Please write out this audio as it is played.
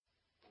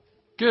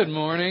Good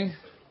morning.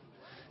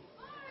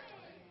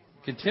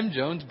 Can Tim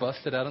Jones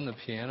bust it out on the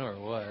piano or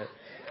what?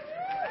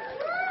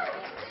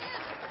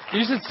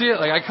 You should see it.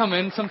 Like, I come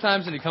in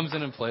sometimes and he comes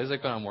in and plays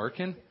like when I'm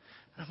working. And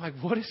I'm like,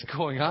 what is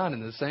going on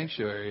in the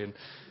sanctuary? And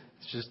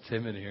it's just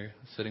Tim in here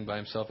sitting by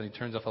himself and he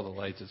turns off all the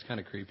lights. It's kind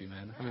of creepy,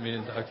 man. I've been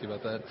meaning to talk to you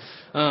about that.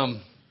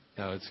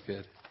 No, it's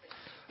good.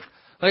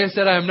 Like I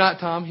said, I am not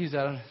Tom. He's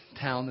out of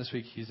town this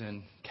week. He's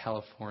in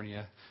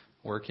California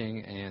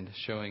working and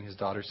showing his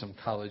daughter some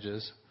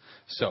colleges.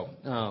 So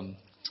we'll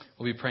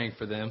be praying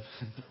for them,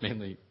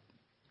 mainly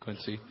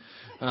Quincy.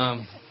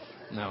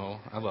 No,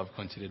 I love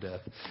Quincy to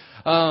death.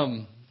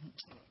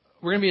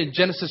 We're going to be in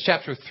Genesis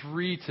chapter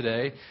 3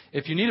 today.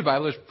 If you need a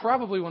Bible, there's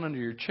probably one under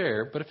your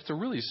chair. But if it's a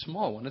really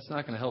small one, it's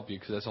not going to help you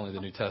because that's only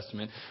the New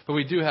Testament. But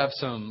we do have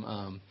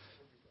some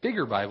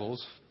bigger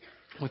Bibles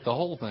with the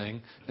whole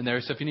thing in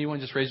there. So if you need one,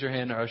 just raise your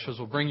hand. Our ushers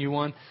will bring you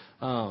one.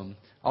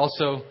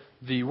 Also,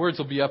 the words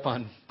will be up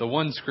on the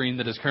one screen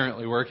that is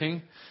currently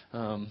working.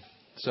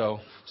 So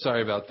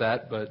sorry about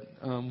that, but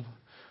we'll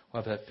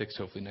have that fixed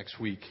hopefully next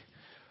week.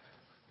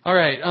 All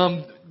right.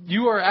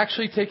 You are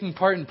actually taking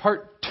part in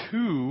part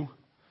 2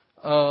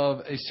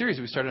 of a series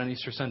that we started on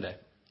Easter Sunday.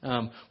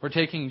 We're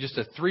taking just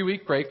a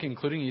 3-week break,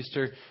 including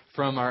Easter,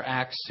 from our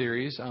Acts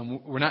series.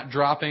 We're not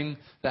dropping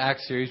the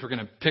Acts series. We're going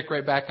to pick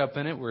right back up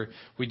in it.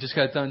 We just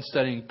got done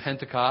studying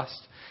Pentecost,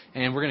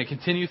 and we're going to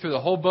continue through the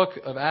whole book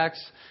of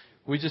Acts.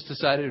 We just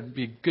decided it would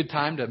be a good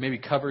time to maybe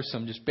cover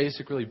some just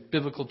basic, really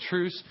biblical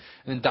truths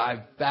and then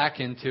dive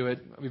back into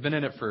it. We've been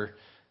in it for,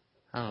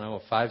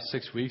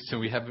 5-6 weeks, and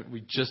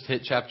we just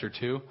hit chapter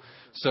 2.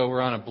 So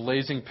we're on a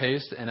blazing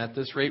pace, and at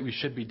this rate, we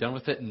should be done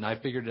with it, and I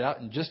figured it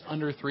out in just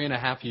under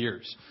 3.5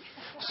 years.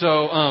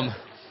 So,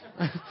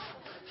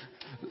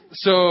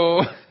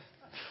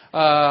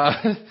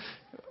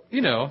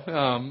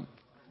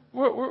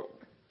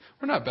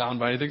 we're not bound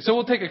by anything. So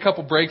we'll take a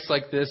couple breaks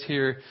like this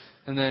here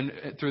and then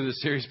through the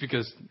series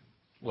because,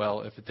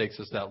 well, if it takes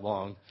us that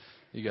long,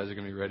 you guys are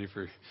going to be ready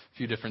for a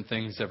few different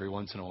things every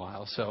once in a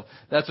while. So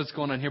that's what's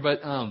going on here.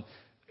 But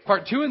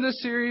part 2 in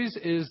this series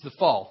is the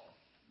fall.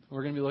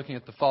 We're going to be looking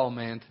at the fall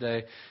man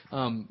today.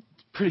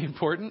 Pretty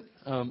important.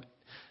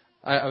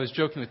 I was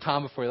joking with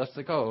Tom before he left.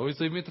 Like, always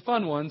leave me at the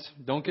fun ones.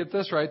 Don't get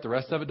this right. The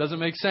rest of it doesn't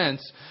make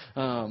sense.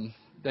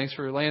 Thanks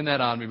for laying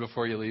that on me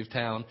before you leave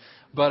town.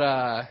 But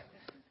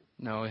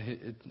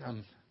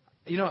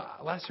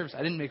last service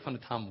I didn't make fun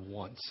of Tom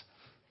once.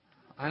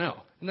 I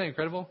know. Isn't that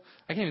incredible?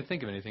 I can't even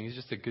think of anything. He's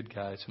just a good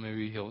guy, so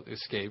maybe he'll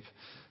escape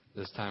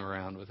this time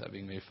around without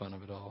being made fun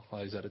of at all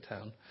while he's out of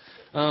town.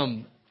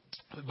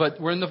 But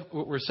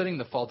we're studying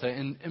the fall today,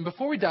 and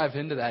before we dive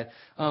into that,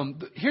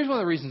 here's one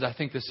of the reasons I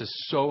think this is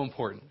so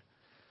important.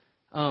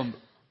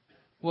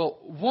 Well,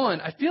 one,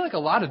 I feel like a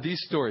lot of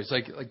these stories,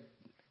 like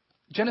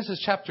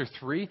Genesis chapter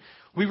 3,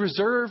 we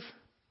reserve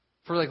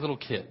for like little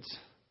kids.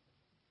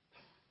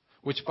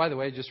 Which, by the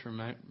way, just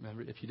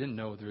remember, if you didn't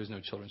know, there is no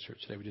children's church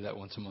today. We do that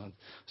once a month.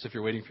 So if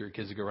you're waiting for your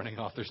kids to go running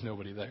off, there's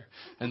nobody there.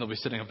 And they'll be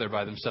sitting up there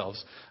by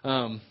themselves. They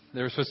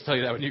were supposed to tell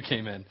you that when you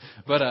came in.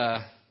 But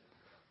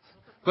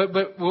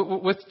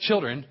with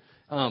children,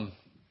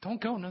 don't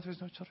go. No,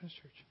 there's no children's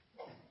church.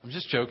 I'm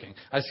just joking.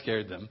 I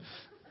scared them.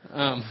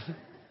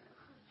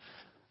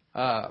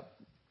 The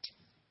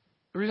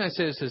reason I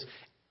say this is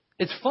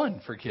it's fun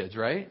for kids,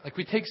 right? Like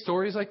we take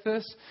stories like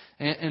this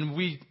and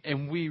we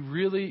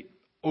really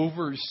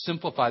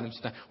oversimplify them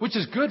sometimes, which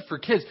is good for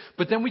kids,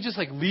 but then we just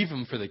leave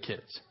them for the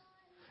kids.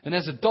 And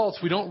as adults,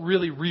 we don't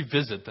really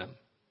revisit them.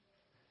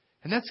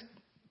 And that's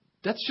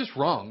just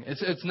wrong.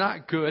 It's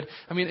not good.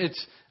 I mean,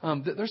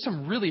 there's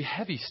some really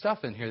heavy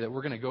stuff in here that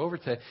we're going to go over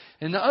today.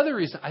 And the other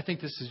reason I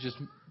think this is just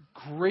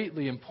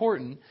greatly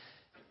important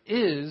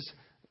is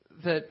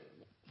that,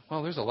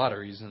 well, there's a lot of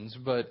reasons,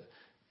 but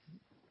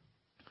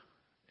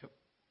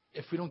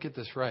if we don't get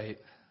this right,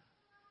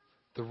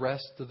 the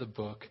rest of the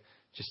book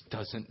just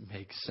doesn't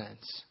make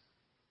sense.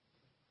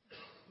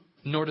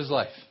 Nor does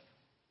life.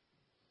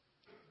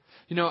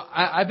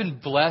 I've been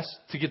blessed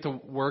to get to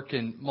work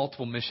in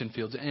multiple mission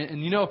fields.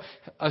 And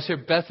us here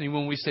at Bethany,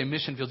 when we say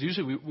mission fields,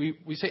 usually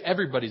we say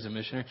everybody's a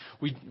missionary.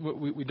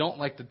 We don't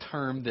like the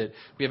term that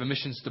we have a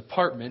missions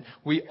department.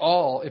 We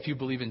all, if you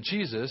believe in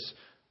Jesus,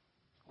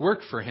 work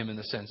for him in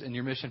the sense, in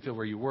your mission field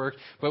where you work.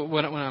 But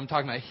when I'm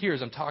talking about here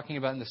is I'm talking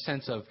about in the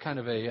sense of kind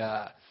of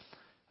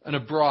in a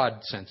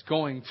broad sense,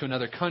 going to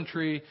another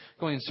country,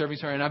 going and serving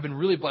somewhere. And I've been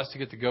really blessed to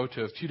get to go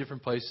to a few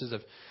different places.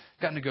 I've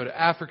gotten to go to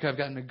Africa. I've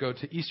gotten to go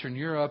to Eastern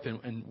Europe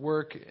and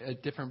work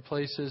at different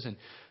places and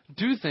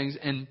do things.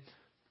 And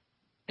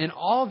in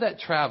all of that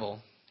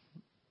travel,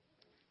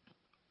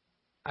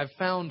 I've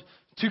found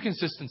 2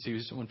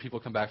 consistencies when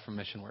people come back from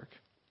mission work.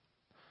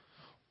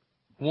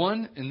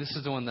 One, and this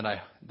is the one that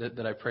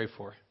I pray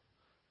for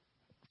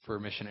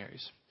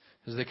missionaries,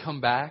 is they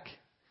come back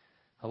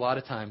a lot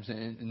of times,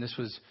 and this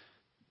was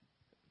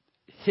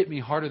hit me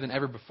harder than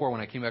ever before when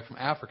I came back from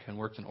Africa and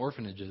worked in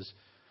orphanages,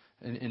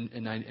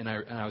 and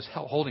I was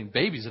holding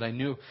babies that I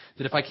knew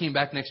that if I came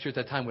back next year at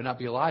that time would not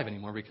be alive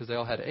anymore because they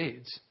all had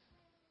AIDS,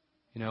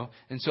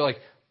 And so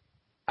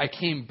I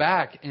came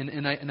back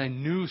and I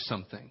knew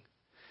something.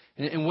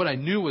 And what I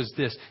knew was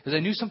this, is I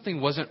knew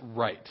something wasn't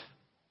right.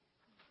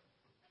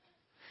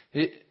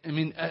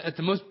 At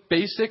the most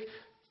basic,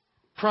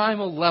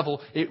 primal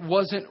level, it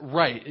wasn't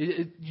right.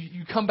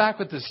 You come back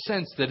with this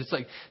sense that it's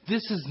like,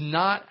 this is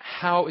not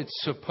how it's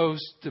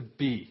supposed to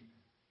be.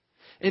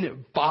 And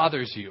it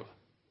bothers you.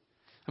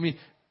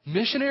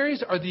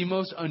 Missionaries are the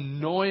most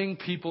annoying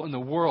people in the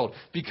world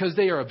because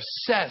they are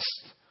obsessed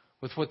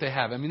with what they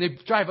have. They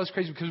drive us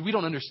crazy because we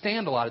don't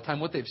understand a lot of time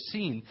what they've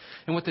seen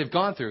and what they've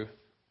gone through.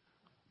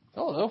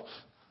 Hello.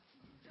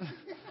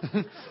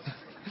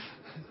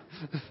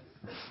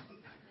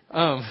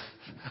 I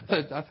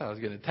thought I was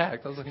getting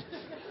attacked. I was like,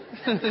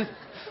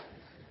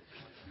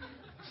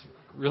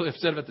 really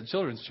upset about the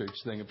children's church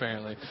thing,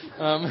 apparently.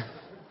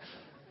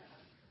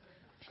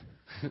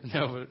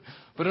 No,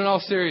 but in all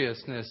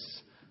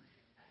seriousness,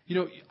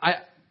 you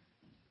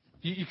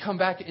come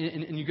back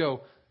and you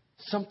go,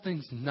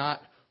 something's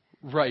not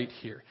right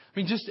here.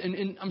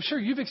 And I'm sure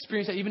you've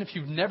experienced that even if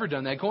you've never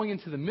done that. Going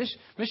into the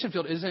mission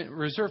field isn't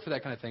reserved for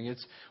that kind of thing.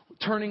 It's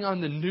turning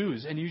on the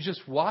news and you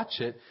just watch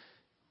it.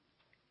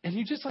 And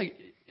you just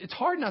it's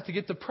hard not to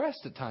get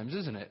depressed at times,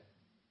 isn't it?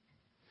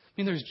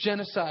 There's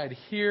genocide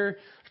here.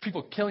 There's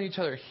people killing each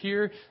other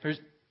here. There's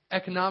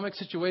economic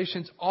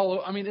situations all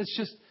over. It's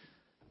just,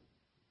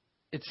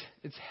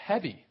 it's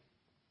heavy.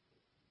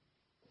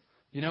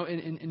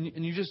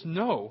 And you just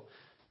know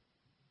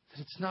that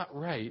it's not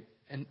right.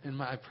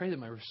 And I pray that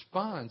my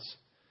response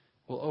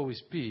will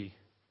always be,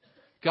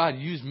 God,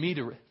 use me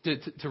to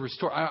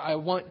restore.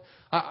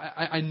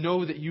 I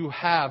know that you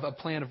have a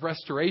plan of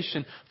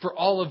restoration for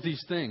all of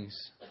these things.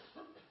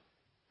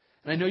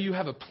 And I know you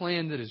have a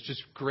plan that is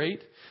just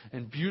great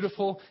and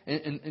beautiful.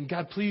 And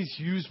God, please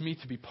use me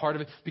to be part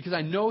of it. Because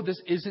I know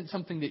this isn't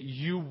something that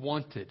you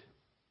wanted.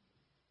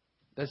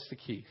 That's the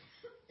key.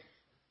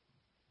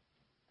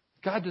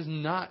 God does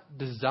not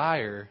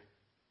desire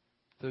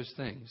those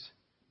things.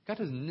 God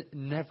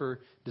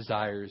never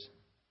desires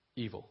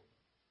evil.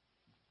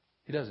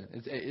 He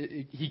doesn't.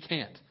 He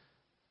can't.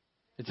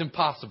 It's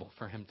impossible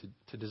for him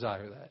to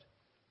desire that.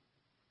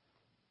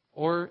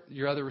 Or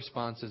your other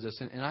response is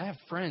this, and I have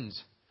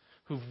friends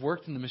who've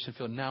worked in the mission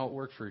field now at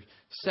work for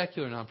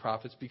secular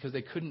nonprofits because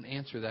they couldn't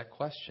answer that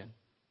question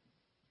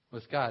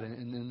with God.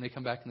 And then they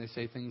come back and they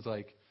say things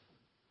like,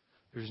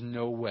 there's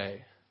no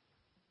way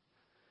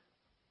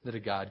that a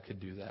God could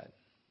do that.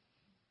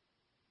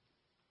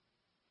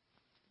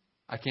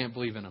 I can't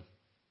believe in him.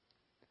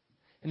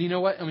 And you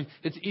know what?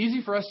 It's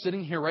easy for us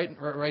sitting here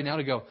right now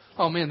to go,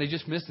 oh man, they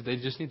just missed it. They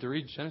just need to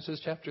read Genesis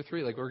chapter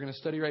 3 like we're going to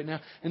study right now.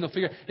 And they'll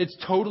figure out it's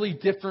totally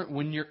different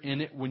when you're in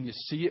it, when you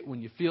see it,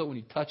 when you feel it, when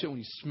you touch it, when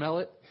you smell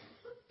it.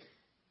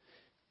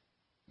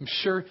 I'm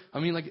sure,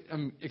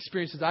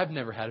 experiences I've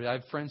never had. I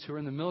have friends who are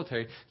in the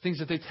military, things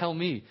that they tell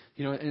me,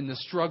 and the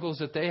struggles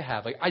that they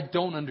have. I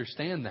don't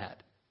understand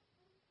that.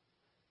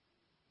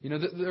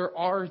 There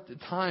are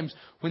times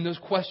when those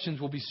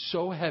questions will be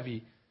so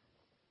heavy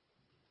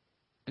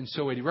and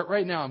so weighty.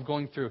 Right now I'm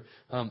going through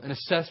an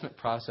assessment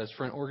process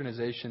for an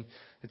organization.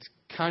 It's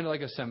kind of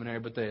like a seminary,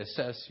 but they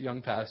assess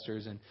young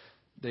pastors and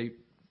they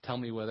tell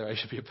me whether I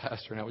should be a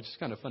pastor now, which is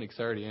kind of funny because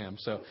I already am.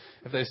 So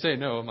if they say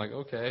no, I'm like,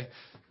 okay.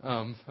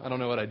 I don't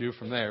know what I do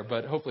from there,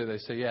 but hopefully they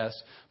say yes.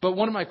 But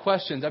one of my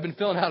questions, I've been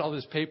filling out all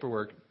this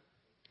paperwork.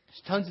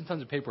 There's tons and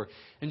tons of paperwork,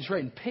 and just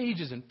writing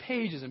pages and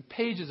pages and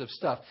pages of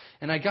stuff.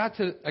 And I got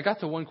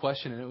to one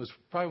question, and it was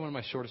probably one of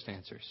my shortest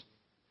answers.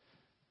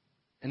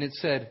 And it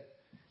said,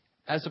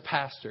 as a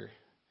pastor,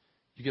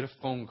 you get a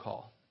phone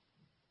call.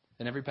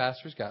 And every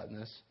pastor's gotten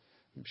this.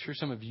 I'm sure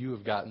some of you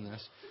have gotten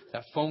this.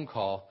 That phone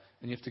call,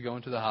 and you have to go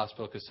into the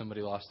hospital because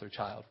somebody lost their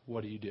child.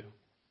 What do you do?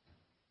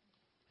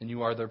 And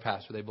you are their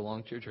pastor. They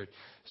belong to your church.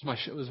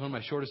 It was one of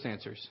my shortest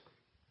answers.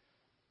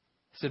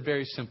 I said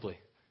very simply,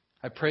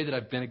 I pray that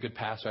I've been a good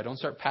pastor. I don't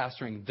start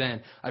pastoring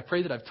then. I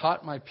pray that I've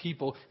taught my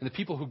people and the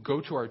people who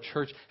go to our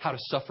church how to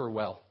suffer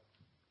well.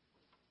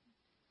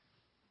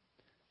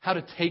 How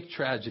to take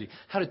tragedy.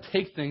 How to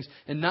take things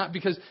and not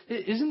because...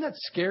 Isn't that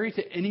scary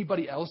to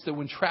anybody else that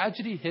when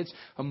tragedy hits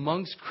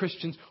amongst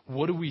Christians,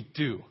 what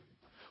do?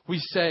 We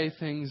say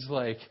things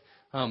like,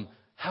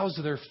 how's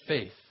their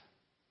faith?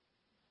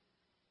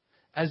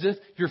 As if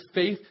your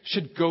faith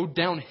should go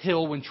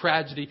downhill when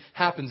tragedy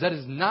happens. That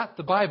is not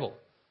the Bible.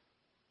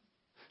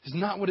 It's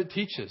not what it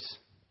teaches.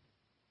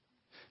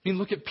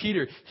 Look at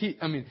Peter. He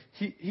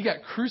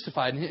got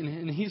crucified,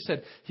 and he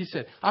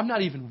said, I'm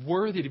not even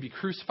worthy to be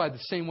crucified the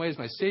same way as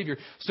my Savior,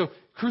 so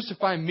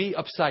crucify me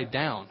upside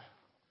down.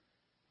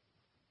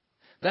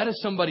 That is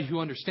somebody who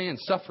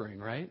understands suffering,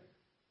 right?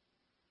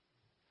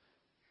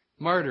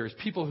 Martyrs,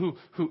 people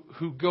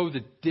who go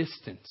the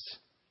distance.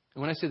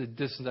 And when I say the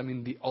distance, I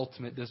mean the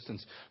ultimate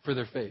distance for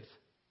their faith.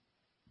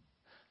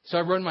 So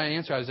I wrote in my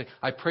answer, I was like,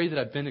 I pray that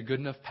I've been a good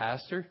enough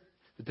pastor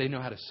that they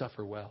know how to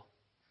suffer well.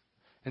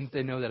 And that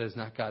they know that is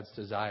not God's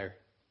desire.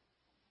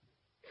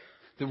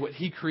 that what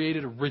he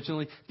created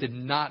originally did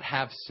not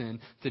have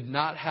sin, did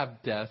not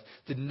have death,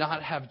 did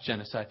not have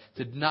genocide,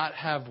 did not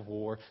have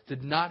war,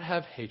 did not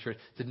have hatred,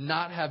 did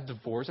not have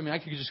divorce. I mean, I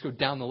could just go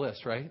down the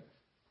list, right?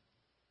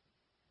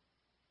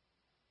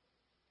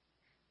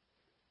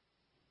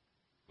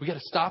 We got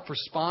to stop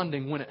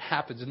responding when it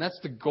happens. And that's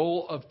the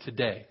goal of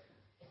today.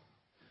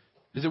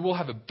 Is that we'll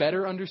have a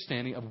better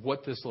understanding of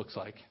what this looks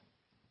like.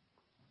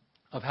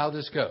 Of how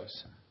this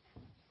goes.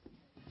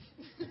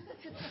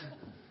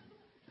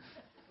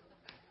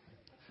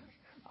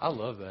 I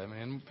love that,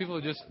 man. People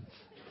are just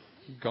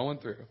going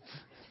through.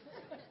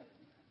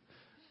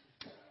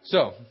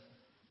 So,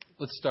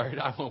 let's start.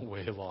 I went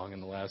way long in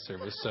the last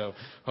service. So,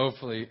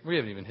 hopefully, we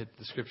haven't even hit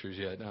the scriptures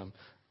yet.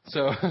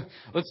 So,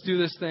 let's do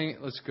this thing.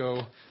 Let's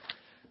go.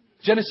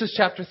 Genesis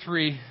chapter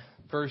 3,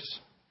 verse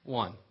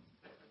 1.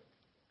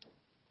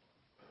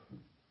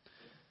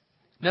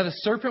 Now the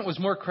serpent was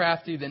more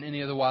crafty than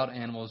any of the wild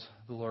animals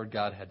the Lord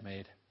God had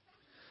made.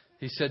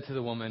 He said to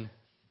the woman,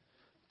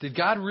 "Did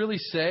God really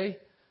say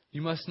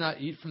you must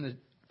not eat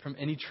from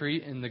any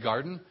tree in the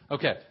garden?"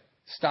 Okay,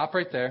 stop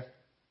right there.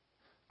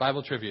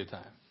 Bible trivia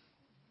time.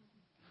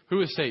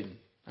 Who is Satan?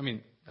 I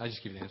mean, I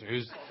just give you the answer.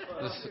 Who's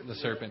the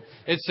serpent?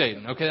 It's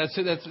Satan. Okay,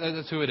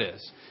 that's who it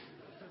is.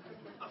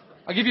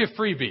 I'll give you a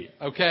freebie,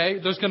 okay?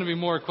 There's going to be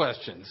more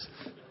questions.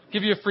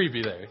 Give you a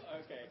freebie there.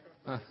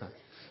 Okay.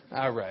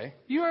 All right.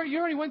 You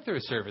already went through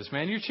a service,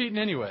 man. You're cheating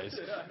anyways.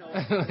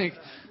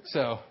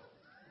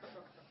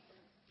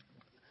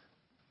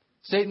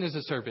 Satan is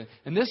a serpent.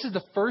 And this is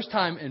the first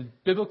time in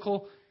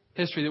biblical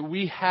history that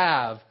we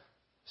have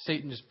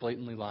Satan just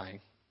blatantly lying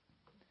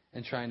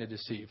and trying to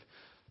deceive.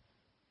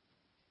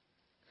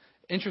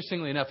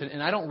 Interestingly enough,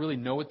 and I don't really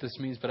know what this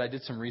means, but I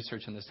did some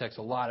research in this text,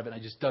 a lot of it. I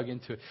just dug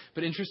into it.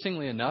 But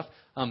interestingly enough,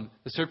 the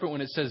serpent,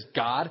 when it says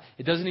God,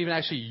 it doesn't even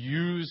actually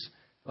use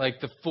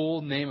like the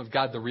full name of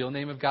God, the real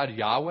name of God,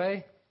 Yahweh.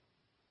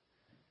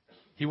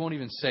 He won't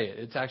even say it.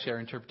 It's actually, our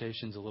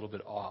interpretation's a little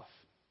bit off.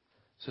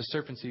 So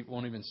serpents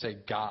won't even say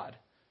God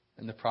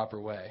in the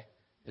proper way.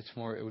 It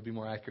would be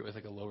more accurate with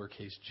like a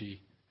lowercase g,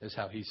 is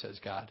how he says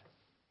God,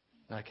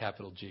 not a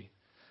capital G.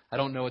 I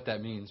don't know what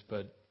that means,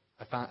 but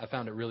I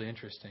found it really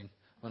interesting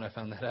when I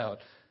found that out.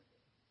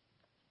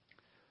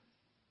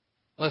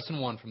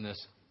 Lesson 1 from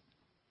this.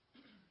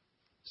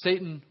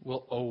 Satan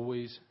will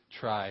always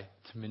try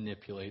to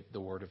manipulate the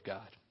Word of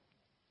God.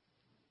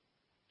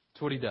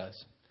 That's what he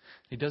does.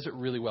 He does it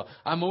really well.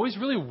 I'm always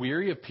really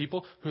weary of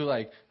people who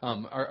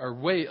are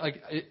way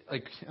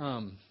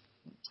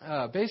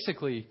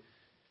basically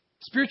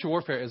spiritual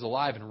warfare is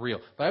alive and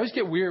real. But I always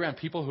get weary around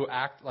people who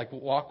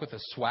walk with a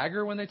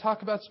swagger when they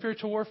talk about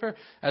spiritual warfare,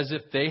 as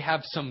if they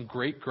have some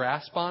great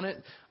grasp on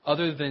it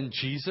other than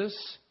Jesus.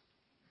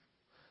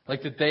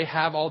 Like that they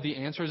have all the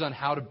answers on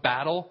how to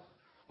battle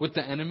with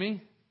the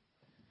enemy.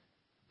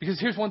 Because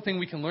here's one thing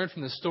we can learn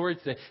from this story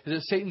today, is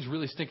that Satan's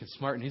really stinking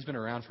smart and he's been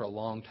around for a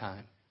long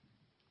time.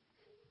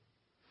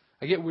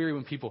 I get weary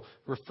when people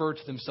refer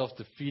to themselves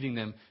defeating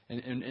them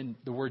and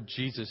the word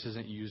Jesus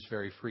isn't used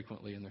very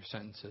frequently in their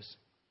sentences.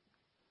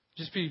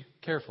 Just be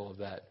careful of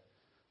that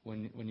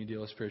when you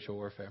deal with spiritual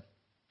warfare.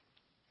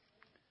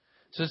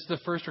 So this is the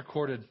first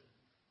recorded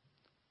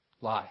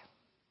lie.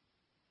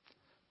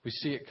 We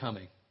see it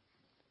coming.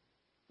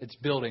 It's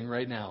building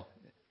right now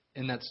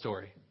in that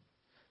story.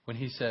 When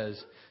he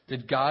says,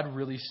 "Did God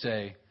really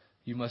say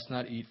you must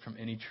not eat from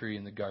any tree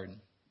in the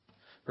garden?"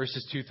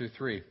 Verses 2 through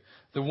 3.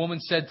 The woman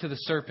said to the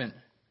serpent,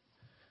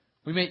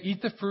 "We may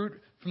eat the fruit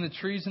from the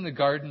trees in the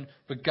garden,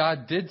 but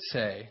God did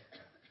say,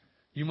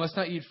 you must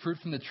not eat fruit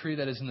from the tree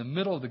that is in the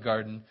middle of the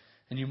garden,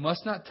 and you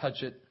must not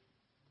touch it,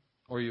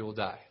 or you will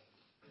die."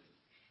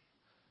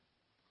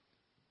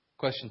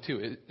 Question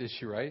 2, is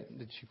she right?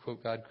 Did she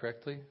quote God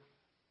correctly?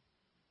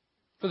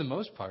 For the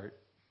most part.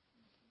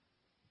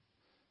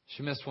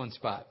 She missed one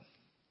spot.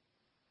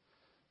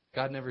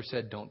 God never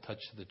said, don't touch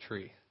the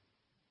tree.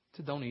 He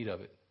said, don't eat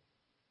of it.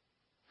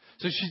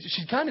 So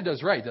she kind of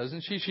does right,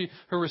 doesn't she?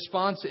 Her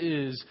response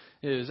is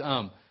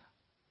God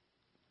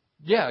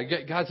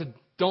said,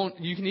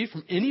 you can eat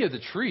from any of the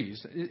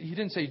trees. He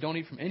didn't say don't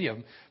eat from any of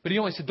them, but he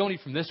only said don't eat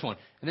from this one.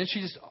 And then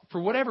she just,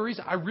 for whatever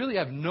reason, I really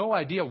have no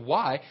idea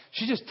why,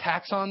 she just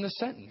tacks on this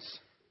sentence.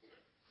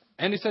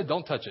 And he said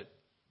don't touch it.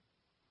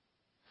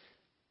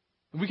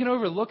 We can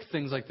overlook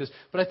things like this,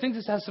 but I think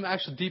this has some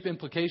actual deep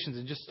implications.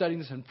 And just studying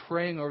this and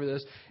praying over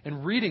this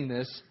and reading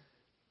this,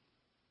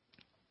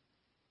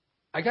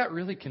 I got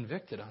really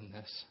convicted on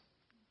this.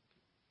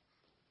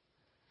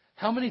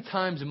 How many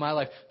times in my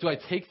life do I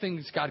take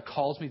things God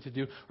calls me to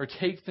do or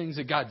take things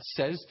that God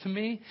says to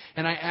me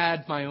and I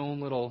add my own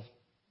little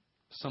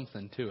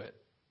something to it?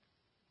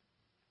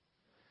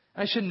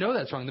 I should know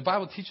that's wrong. The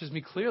Bible teaches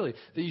me clearly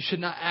that you should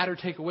not add or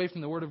take away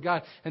from the Word of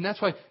God. And that's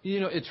why,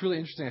 it's really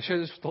interesting. I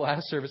shared this with the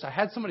last service. I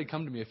had somebody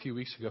come to me a few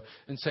weeks ago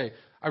and say,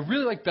 I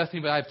really like Bethany,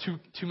 but I have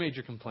two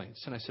major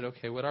complaints. And I said,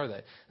 okay, what are they?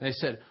 And they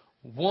said,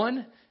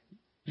 one,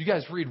 you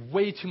guys read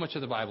way too much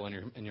of the Bible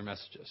in your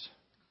messages.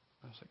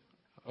 I was like,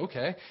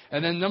 Okay.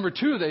 And then number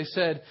 2, they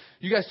said,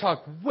 you guys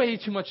talk way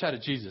too much out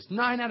of Jesus.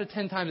 9 out of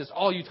 10 times, that's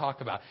all you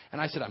talk about.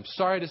 And I said, I'm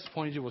sorry I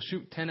disappointed you. We'll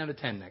shoot 10 out of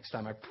 10 next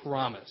time. I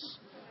promise.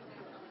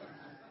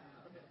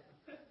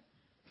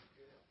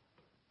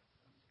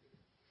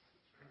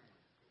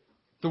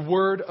 The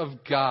Word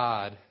of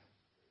God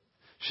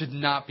should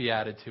not be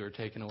added to or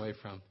taken away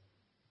from.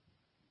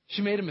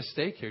 She made a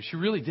mistake here. She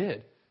really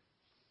did.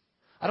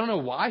 I don't know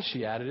why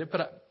she added it, but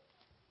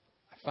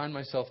I find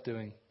myself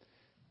doing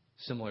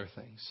similar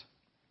things.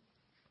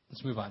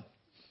 Let's move on.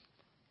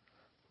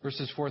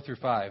 Verses 4 through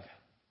 5.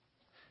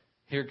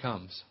 Here it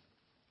comes.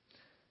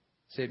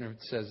 Satan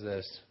says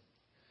this,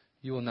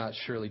 "You will not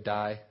surely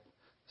die,"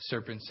 the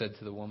serpent said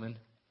to the woman.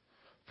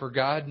 "For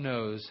God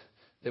knows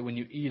that when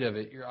you eat of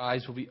it, your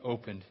eyes will be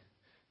opened,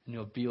 and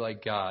you'll be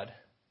like God,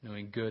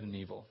 knowing good and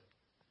evil."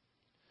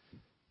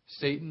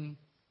 Satan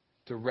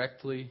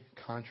directly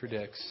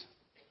contradicts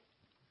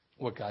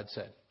what God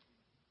said.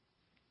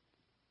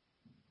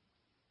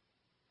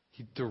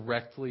 He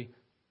directly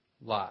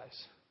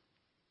lies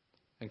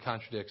and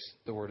contradicts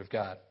the Word of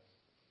God.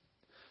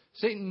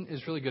 Satan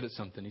is really good at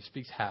something. He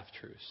speaks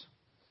half-truths.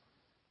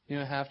 You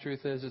know what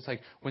half-truth is? It's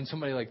like when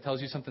somebody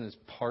tells you something that's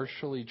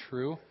partially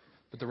true,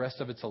 but the rest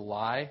of it's a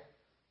lie.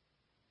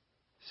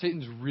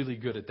 Satan's really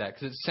good at that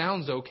because it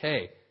sounds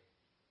okay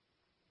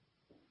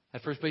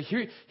at first. But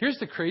here's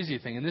the crazy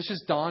thing, and this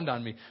just dawned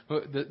on me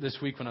this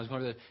week when I was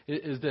going to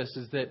is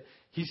that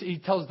he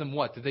tells them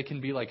what? That they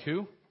can be like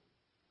who?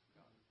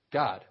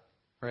 God,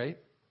 right?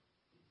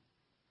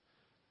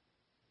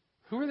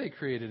 Who are they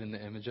created in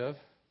the image of?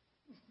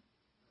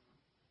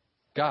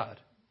 God.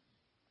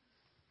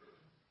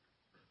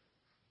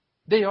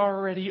 They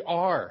already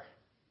are.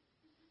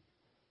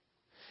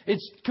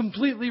 It's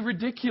completely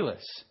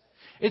ridiculous.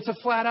 It's a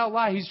flat out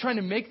lie. He's trying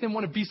to make them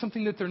want to be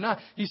something that they're not.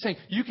 He's saying,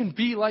 you can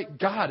be like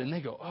God. And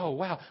they go, oh,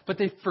 wow. But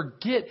they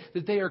forget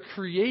that they are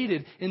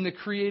created in the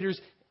Creator's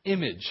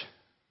image.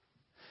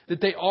 That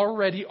they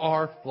already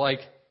are like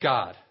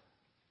God.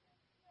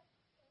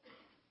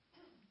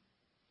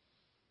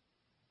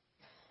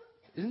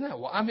 Isn't that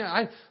wild? I mean,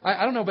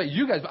 I don't know about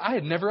you guys, but I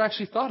had never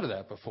actually thought of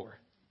that before.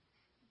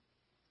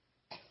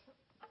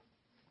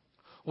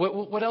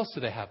 What else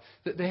do they have?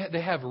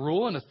 They have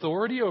rule and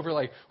authority over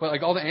like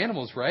all the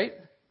animals, right?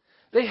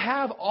 They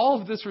have all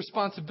of this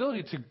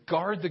responsibility to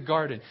guard the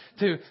garden,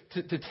 to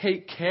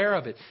take care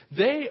of it.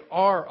 They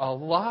are a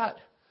lot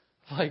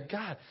like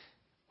God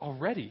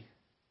already.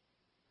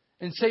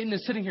 And Satan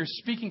is sitting here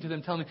speaking to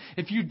them, telling them,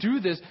 if you do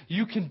this,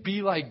 you can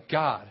be like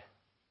God.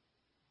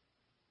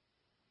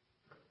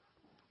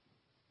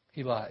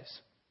 He lies.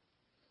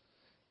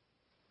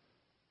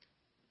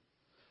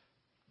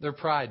 Their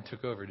pride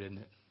took over, didn't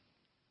it?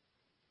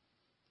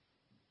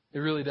 It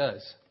really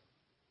does.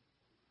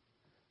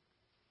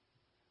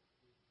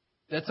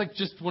 That's like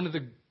just one of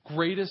the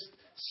greatest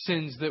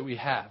sins that we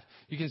have.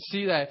 You can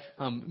see that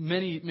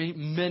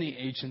many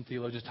ancient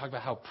theologians talk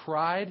about how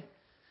pride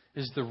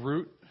is the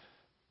root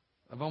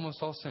of almost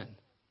all sin.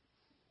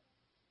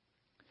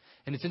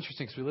 And it's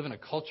interesting because we live in a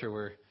culture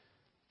where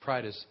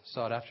pride is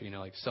sought after,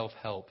 like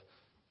self-help.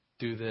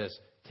 Do this.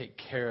 Take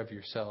care of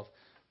yourself.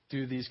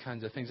 Do these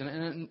kinds of things.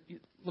 And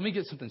let me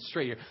get something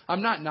straight here.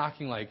 I'm not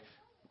knocking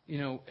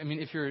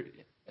if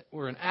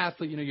we're an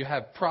athlete, you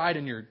have pride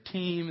in your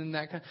team and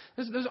that kind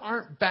of, those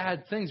aren't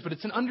bad things, but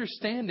it's an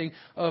understanding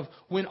of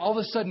when all of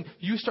a sudden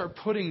you start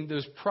putting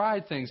those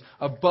pride things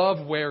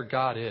above where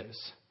God is.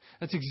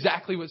 That's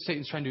exactly what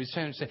Satan's trying to do. He's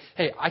trying to say,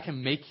 hey, I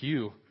can make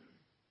you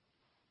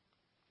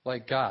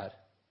like God.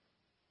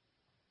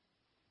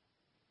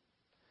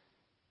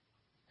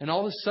 And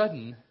all of a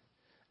sudden,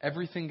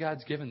 everything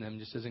God's given them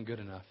just isn't good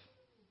enough.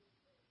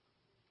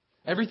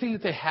 Everything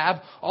that they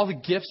have, all the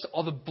gifts,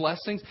 all the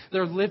blessings,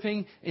 they're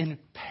living in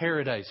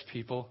paradise,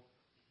 people.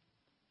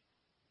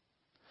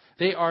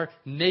 They are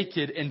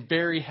naked and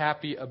very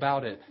happy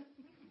about it.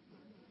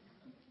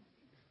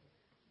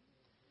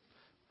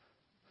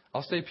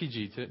 I'll stay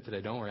PG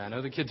today, don't worry. I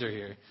know the kids are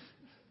here.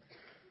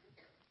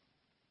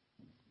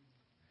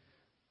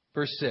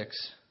 Verse 6.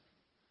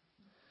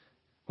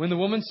 When the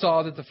woman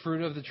saw that the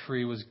fruit of the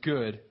tree was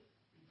good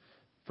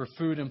for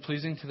food and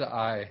pleasing to the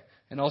eye,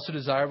 and also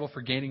desirable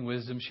for gaining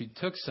wisdom, she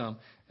took some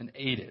and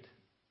ate it.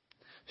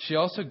 She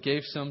also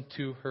gave some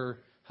to her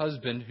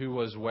husband who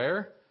was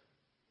where?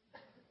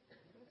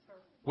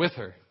 With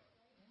her.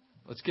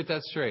 Let's get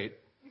that straight.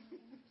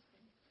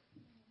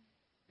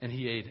 And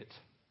he ate it.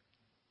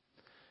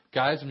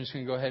 Guys, I'm just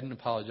going to go ahead and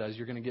apologize.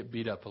 You're going to get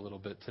beat up a little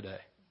bit today.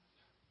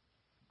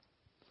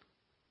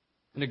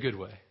 In a good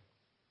way.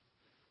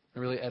 A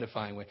really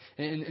edifying way.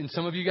 And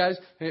some of you guys,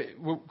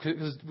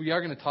 because we are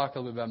going to talk a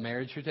little bit about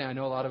marriage here today. I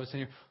know a lot of us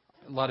in here,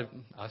 a lot of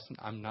us,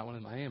 I'm not one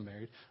of them, I am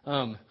married.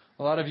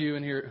 A lot of you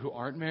in here who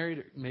aren't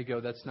married may go,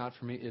 that's not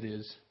for me. It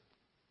is.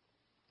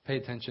 Pay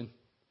attention.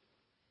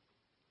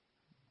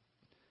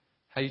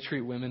 How you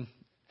treat women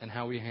and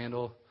how we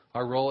handle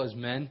our role as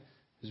men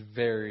is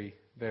very,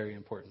 very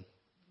important.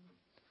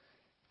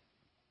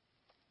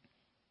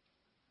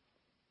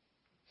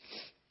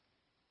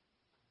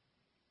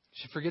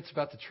 She forgets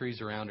about the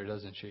trees around her,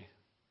 doesn't she?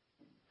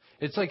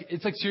 It's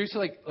like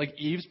seriously like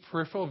Eve's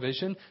peripheral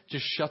vision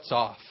just shuts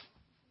off.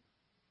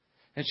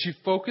 And she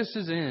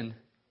focuses in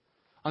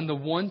on the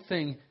one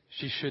thing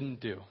she shouldn't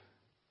do.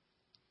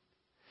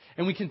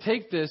 And we can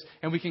take this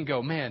and we can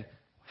go, man,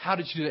 how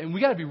did she do that? And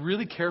we got to be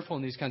really careful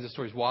in these kinds of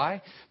stories.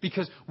 Why?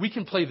 Because we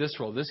can play this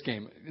role, this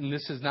game, and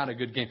this is not a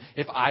good game.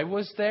 If I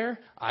was there,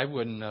 I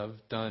wouldn't have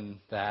done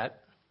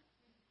that.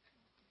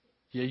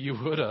 Yeah, you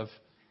would have.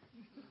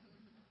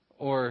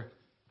 Or,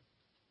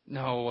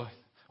 no.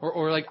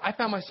 Or like, I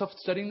found myself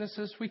studying this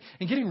week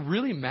and getting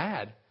really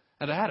mad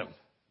at Adam.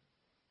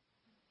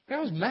 I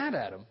was mad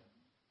at him.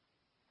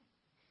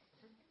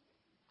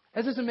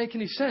 That doesn't make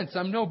any sense.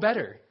 I'm no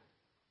better.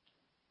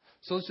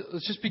 So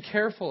let's just be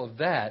careful of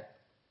that.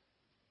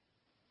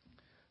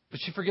 But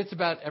she forgets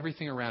about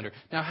everything around her.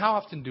 Now, how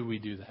often do we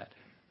do that?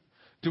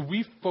 Do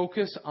we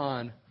focus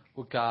on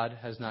what God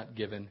has not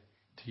given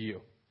to you?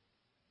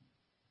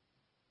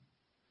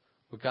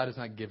 What God has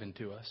not given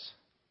to us.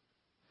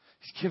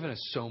 He's given us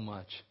so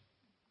much,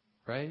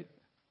 right?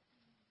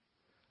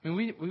 I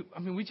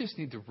mean, we just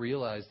need to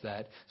realize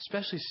that,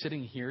 especially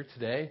sitting here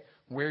today,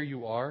 where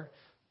you are,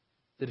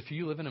 that if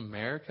you live in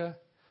America,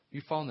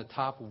 you fall in the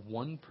top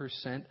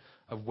 1%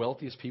 of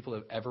wealthiest people that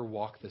have ever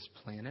walked this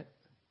planet.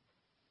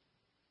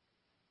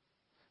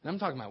 And I'm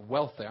talking about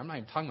wealth there. I'm not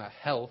even talking about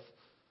health.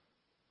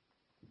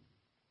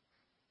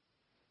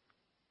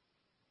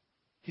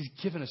 He's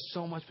given us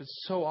so much, but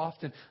so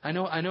often, I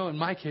know in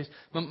my case,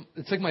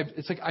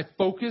 it's like I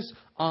focus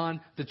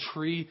on the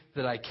tree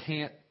that I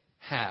can't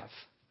have.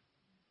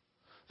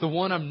 The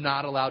one I'm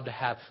not allowed to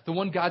have. The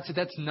one God said,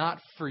 that's not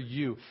for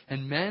you.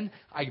 And men,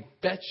 I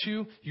bet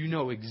you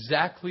know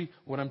exactly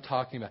what I'm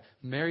talking about.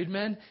 Married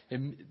men,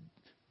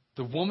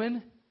 the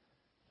woman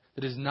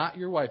that is not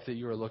your wife that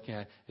you are looking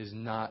at is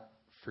not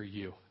for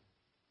you.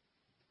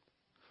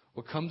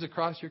 What comes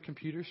across your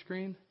computer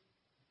screen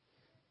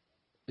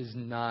is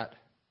not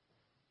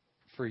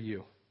for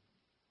you.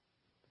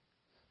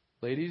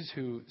 Ladies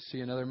who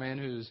see another man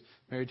who's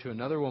married to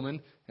another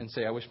woman and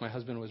say, I wish my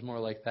husband was more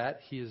like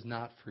that, he is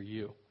not for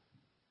you.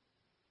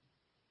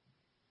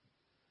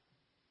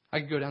 I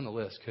could go down the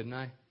list, couldn't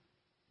I?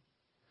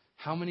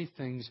 How many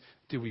things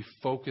do we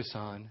focus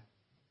on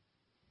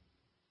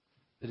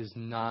that is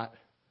not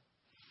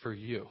for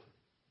you?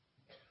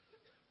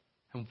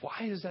 And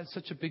why is that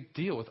such a big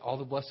deal with all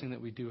the blessing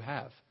that we do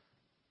have?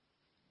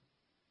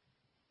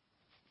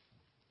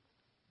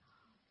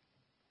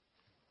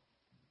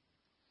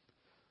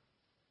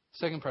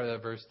 Second part of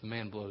that verse, the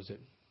man blows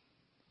it.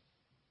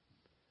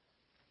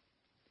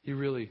 He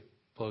really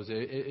blows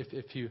it.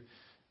 If you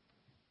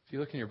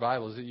look in your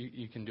Bibles,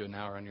 you can do it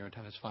now or on your own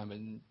time, it's fine. But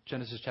in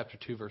Genesis chapter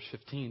 2, verse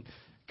 15,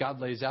 God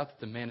lays out that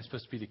the man is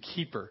supposed to be the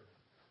keeper,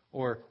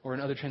 or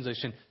in other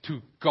translation, to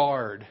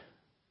guard.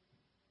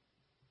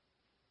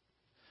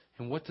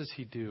 And what does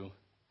he do?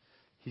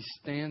 He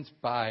stands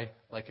by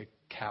like a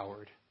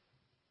coward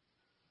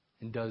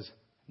and does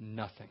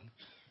nothing.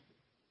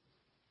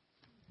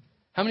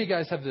 How many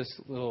guys have this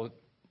little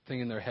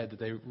thing in their head that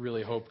they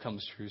really hope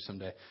comes true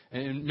someday?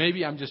 And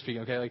maybe I'm just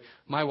speaking, okay? Like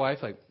my wife,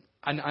 like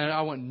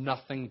I want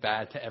nothing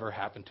bad to ever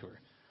happen to her.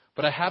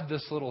 But I have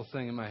this little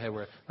thing in my head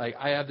where, like,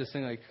 I have this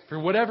thing, like, for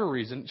whatever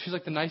reason, she's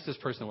like the nicest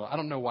person in the world. I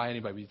don't know why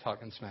anybody would be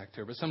talking smack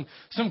to her, but some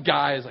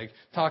guy is like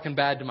talking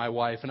bad to my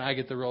wife, and I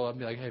get to roll up and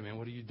be like, hey man,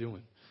 what are you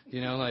doing?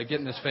 You know, like get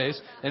in his face,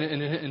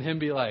 and him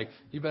be like,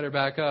 you better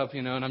back up,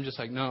 you know, and I'm just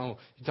like, no,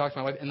 you talk to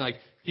my wife, and like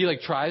he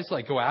like tries to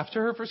like go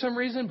after her for some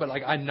reason, but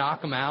like I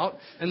knock him out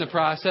in the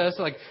process.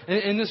 Like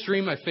in this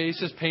dream, my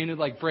face is painted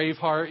like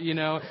Braveheart, you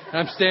know, and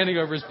I'm standing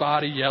over his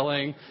body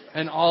yelling,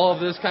 and all of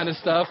this kind of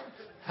stuff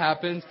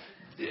happens.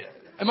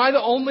 Am I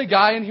the only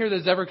guy in here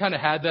that's ever kind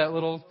of had that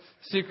little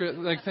secret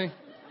like thing?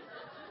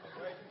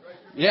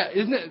 Yeah,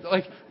 isn't it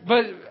like?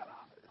 But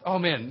oh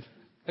man,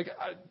 like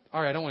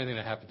all right, I don't want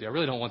anything to happen to you. I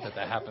really don't want that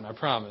to happen. I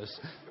promise.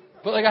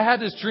 But like I had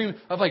this dream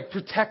of like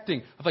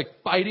protecting, of like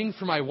fighting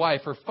for my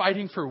wife or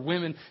fighting for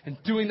women and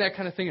doing that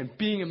kind of thing and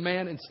being a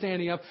man and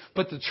standing up.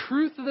 But the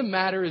truth of the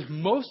matter is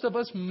most of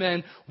us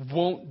men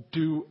won't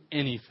do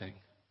anything.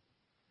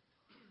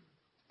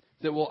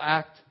 That will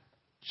act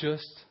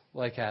just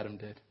like Adam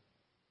did.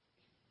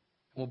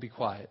 We'll be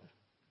quiet.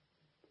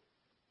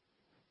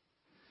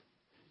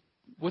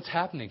 What's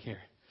happening here?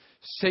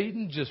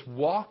 Satan just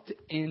walked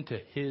into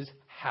his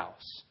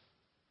house.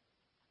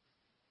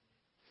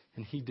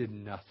 And he did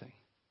nothing.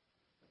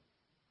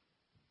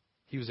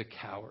 He was a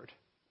coward.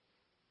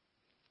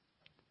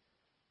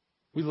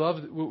 We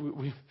love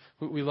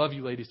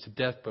you ladies to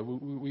death, but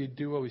we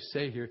do always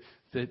say here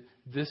that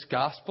this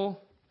gospel,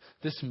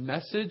 this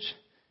message,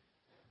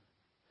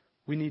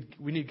 we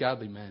need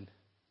godly men.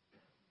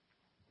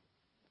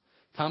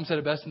 Tom said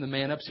it best in the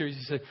Man Up series.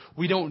 He said,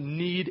 we don't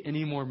need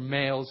any more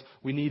males.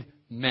 We need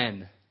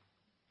men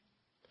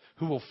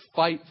who will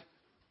fight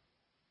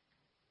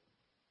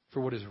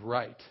for what is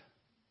right.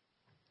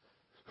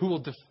 Who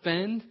will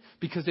defend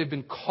because they've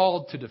been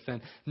called to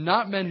defend.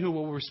 Not men who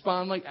will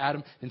respond like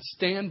Adam and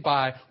stand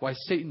by while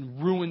Satan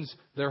ruins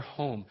their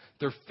home,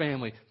 their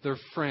family, their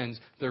friends,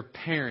 their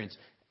parents,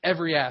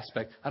 Every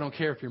aspect. I don't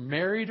care if you're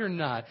married or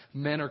not,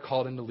 men are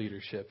called into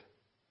leadership.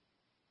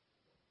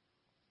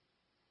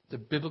 The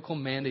biblical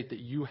mandate that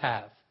you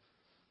have.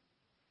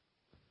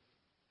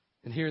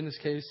 And here in this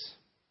case,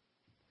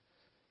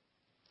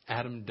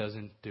 Adam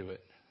doesn't do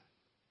it.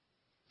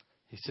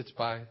 He sits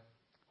by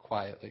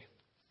quietly.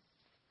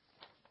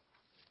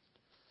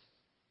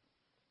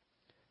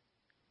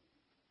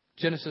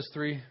 Genesis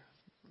 3,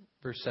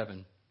 verse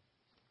 7.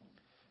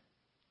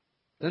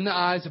 Then the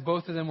eyes of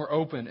both of them were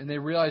open, and they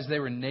realized they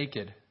were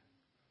naked.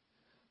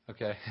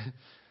 Okay.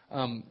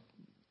 Some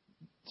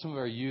of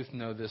our youth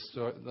know this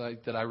story,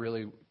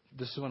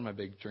 this is one of my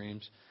big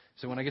dreams.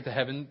 So when I get to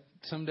heaven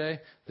someday,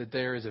 that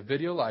there is a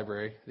video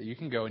library that you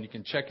can go and you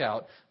can check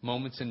out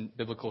moments in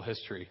biblical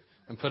history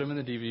and put them in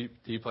the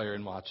DVD player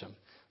and watch them.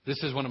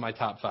 This is one of my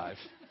top 5.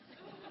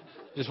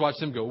 Just watch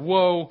them go,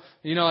 whoa.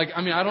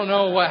 I don't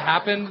know what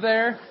happened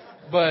there,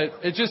 but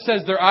it just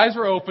says their eyes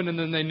were open and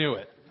then they knew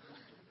it.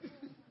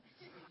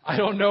 I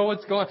don't know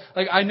what's going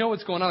on. I know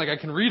what's going on. I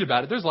can read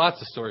about it. There's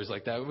lots of stories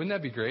like that. Wouldn't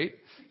that be great?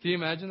 Can you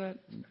imagine that?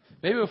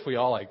 Maybe if we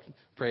all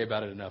pray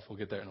about it enough, we'll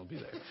get there and it'll be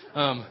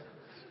there.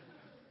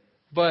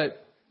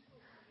 But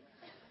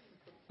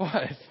what?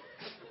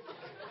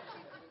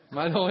 Am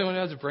I the only one who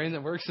has a brain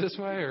that works this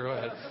way, or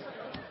what?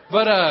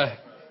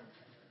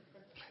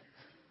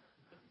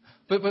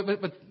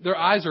 But their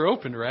eyes are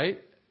open, right?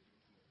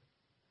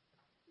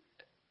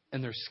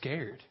 And they're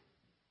scared.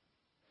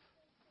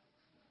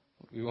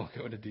 We won't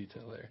go into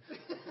detail there.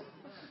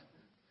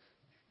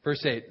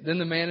 Verse 8. Then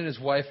the man and his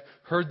wife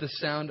heard the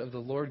sound of the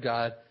Lord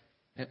God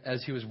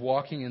as he was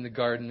walking in the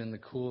garden in the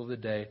cool of the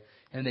day.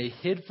 And they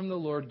hid from the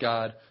Lord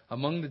God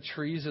among the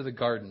trees of the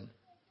garden.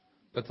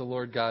 But the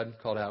Lord God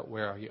called out,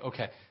 "Where are you?"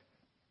 Okay,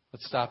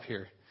 let's stop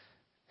here.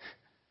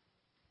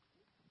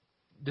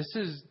 This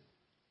is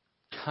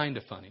kind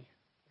of funny.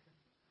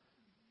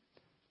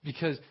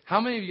 Because how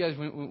many of you guys,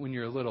 when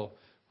you're little,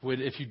 would,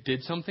 if you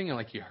did something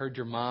and you heard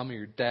your mom or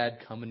your dad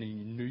coming and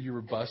you knew you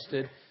were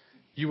busted,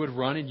 you would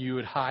run and you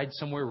would hide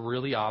somewhere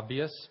really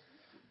obvious,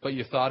 but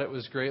you thought it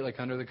was great,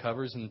 under the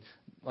covers, and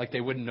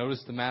they wouldn't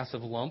notice the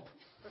massive lump,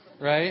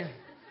 right?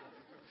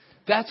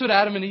 That's what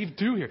Adam and Eve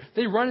do here.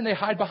 They run and they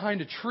hide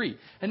behind a tree.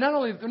 And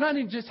they're not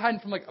even just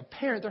hiding from a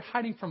parent, they're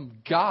hiding from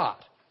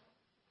God.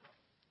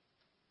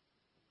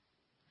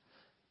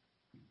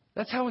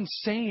 That's how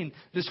insane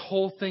this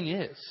whole thing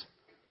is.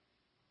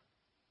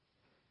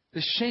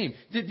 The shame.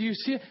 Did you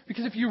see it?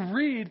 Because if you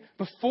read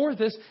before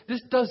this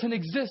doesn't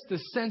exist.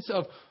 This sense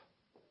of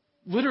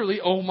literally,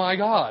 oh my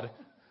God.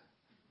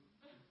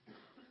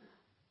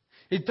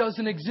 It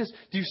doesn't exist.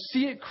 Do you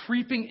see it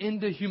creeping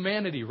into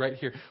humanity right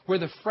here? Where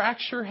the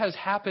fracture has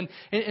happened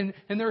and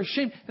they're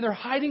ashamed. And they're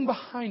hiding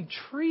behind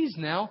trees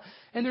now.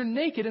 And they're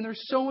naked and they're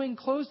sewing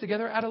clothes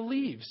together out of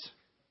leaves.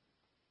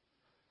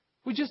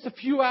 With just a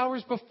few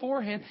hours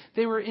beforehand,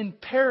 they were in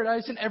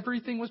paradise and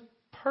everything was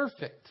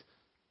perfect.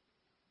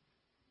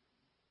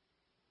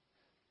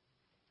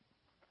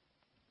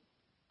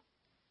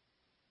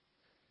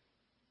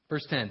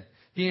 Verse 10,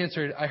 he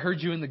answered, "I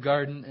heard you in the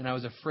garden, and I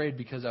was afraid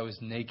because I was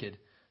naked,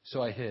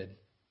 so I hid."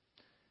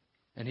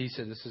 And he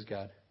said, this is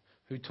God,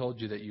 "Who told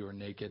you that you were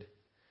naked?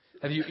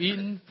 Have you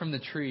eaten from the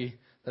tree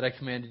that I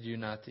commanded you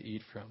not to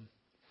eat from?"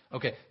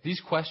 Okay, these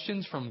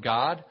questions from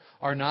God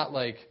are not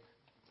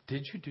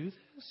did you do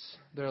this?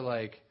 They're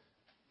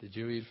did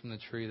you eat from the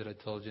tree that I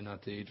told you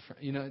not to eat from?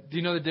 Do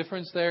you know the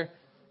difference there?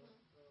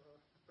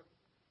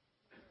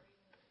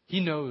 He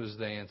knows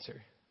the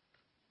answer.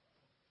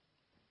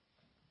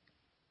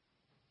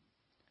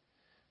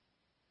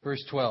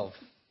 Verse 12.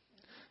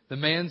 The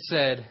man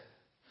said,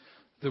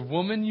 "The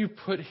woman you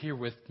put here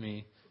with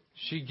me,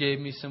 she gave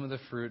me some of the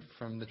fruit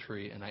from the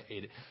tree and I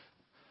ate it."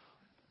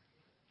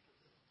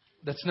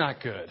 That's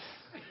not good.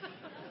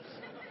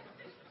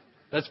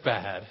 That's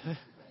bad.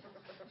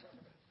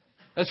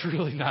 That's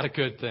really not a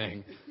good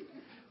thing.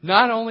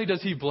 Not only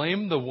does he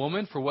blame the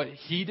woman for what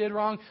he did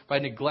wrong by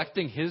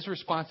neglecting his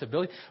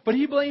responsibility, but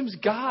he blames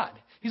God.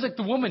 He's like,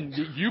 "The woman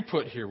that you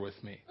put here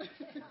with me.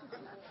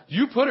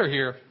 You put her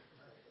here.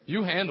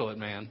 You handle it,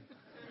 man."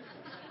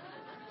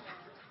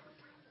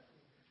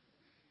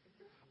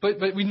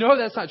 But we know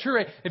that's not true,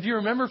 right? If you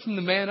remember from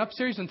the Man Up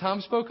series when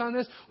Tom spoke on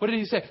this, what did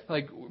he say?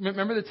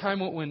 Remember the time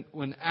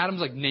when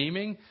Adam's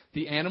naming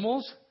the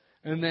animals,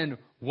 and then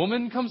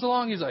woman comes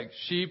along? He's like,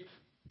 sheep,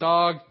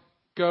 dog,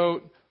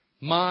 goat,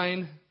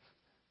 mine,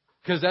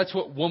 because that's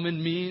what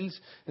woman means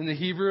in the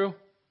Hebrew.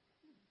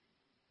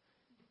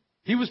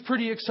 He was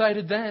pretty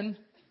excited then.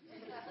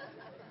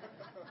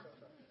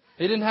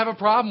 He didn't have a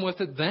problem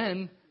with it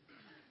then.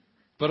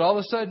 But all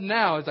of a sudden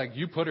now, it's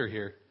you put her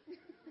here.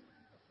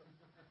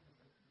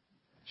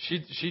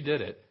 She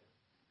did it.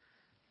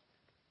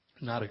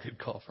 Not a good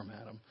call from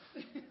Adam.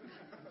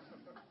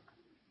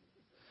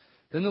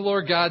 Then the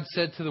Lord God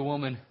said to the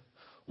woman,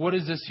 "What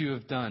is this you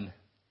have done?"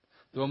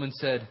 The woman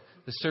said,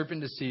 "The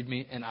serpent deceived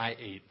me and I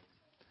ate."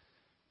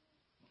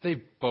 They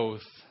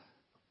both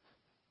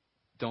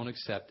don't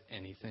accept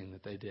anything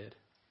that they did.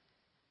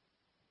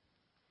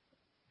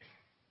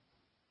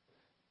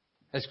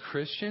 As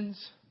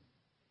Christians,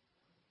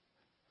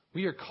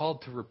 We are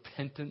called to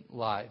repentant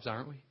lives,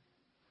 aren't we?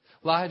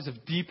 Lives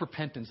of deep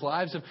repentance.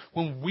 Lives of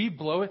when we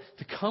blow it,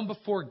 to come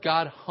before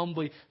God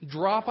humbly,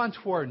 drop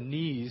onto our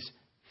knees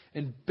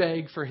and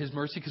beg for His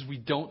mercy because we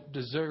don't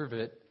deserve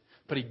it,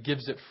 but He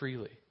gives it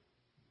freely.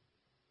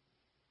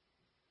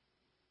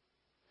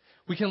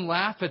 We can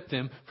laugh at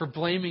them for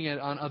blaming it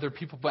on other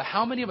people. But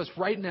how many of us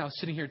right now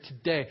sitting here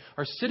today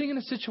are sitting in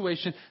a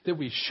situation that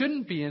we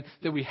shouldn't be in,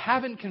 that we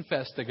haven't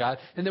confessed to God,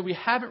 and that we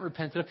haven't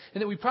repented of,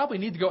 and that we probably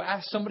need to go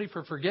ask somebody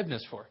for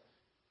forgiveness for?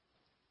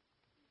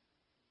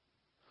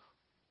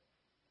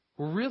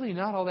 We're really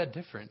not all that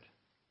different.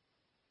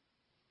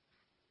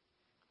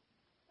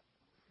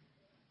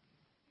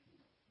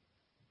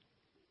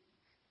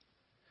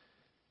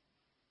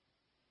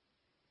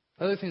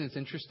 Another thing that's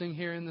interesting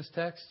here in this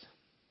text,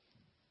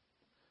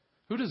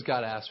 who does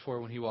God ask for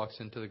when He walks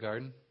into the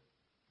garden?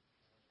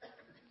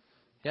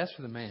 He asks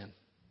for the man.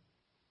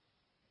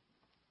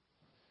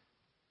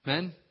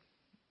 Men,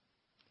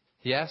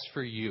 He asks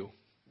for you.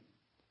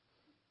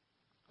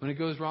 When it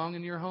goes wrong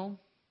in your home,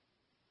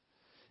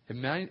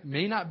 it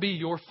may not be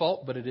your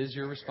fault, but it is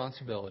your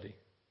responsibility.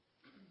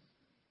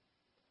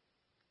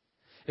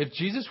 If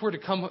Jesus were to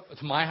come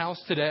to my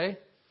house today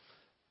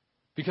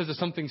because of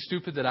something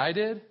stupid that I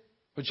did,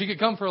 which He could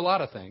come for a lot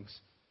of things,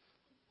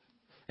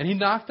 and He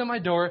knocked on my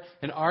door,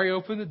 and Ari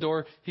opened the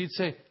door, He'd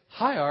say,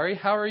 "Hi, Ari,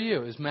 how are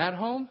you? Is Matt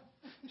home?"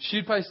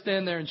 She'd probably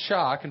stand there in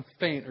shock and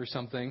faint or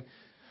something.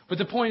 But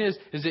the point is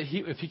that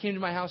if He came to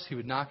my house, He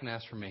would knock and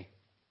ask for me.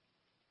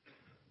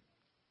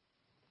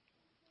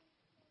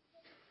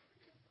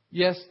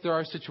 Yes, there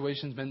are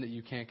situations, men, that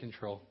you can't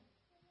control.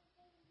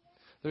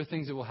 There are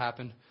things that will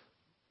happen,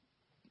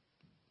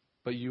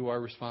 but you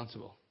are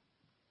responsible.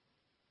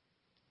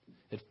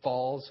 It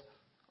falls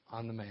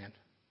on the man.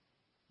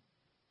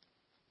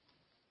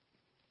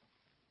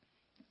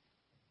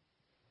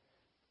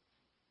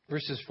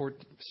 Verse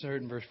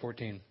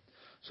 14.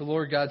 So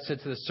Lord God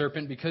said to the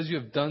serpent, "Because you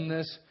have done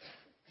this,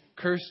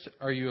 cursed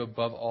are you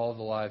above all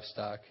the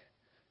livestock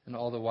and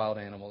all the wild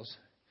animals.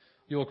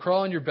 You will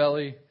crawl on your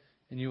belly,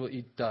 and you will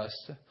eat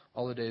dust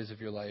all the days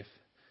of your life.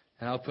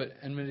 And I'll put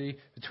enmity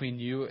between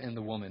you and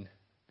the woman,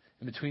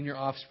 and between your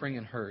offspring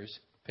and hers."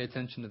 Pay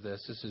attention to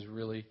this. This is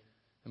really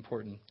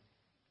important.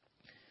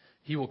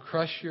 "He will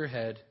crush your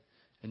head,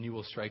 and you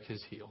will strike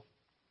his heel."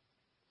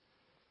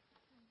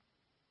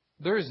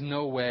 There is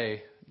no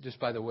way, just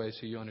by the way,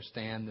 so you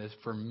understand this,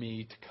 for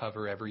me to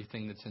cover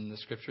everything that's in the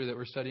scripture that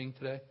we're studying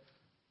today.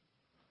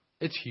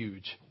 It's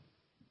huge.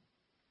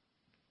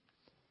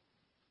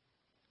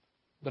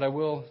 But I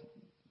will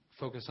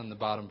focus on the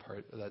bottom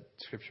part of that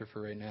scripture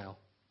for right now.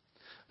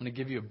 I'm going to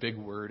give you a big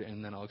word,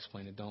 and then I'll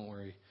explain it. Don't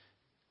worry.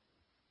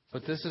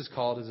 What this is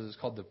called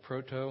the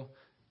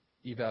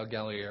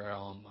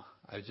proto-evangelium.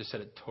 I just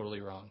said it totally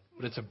wrong,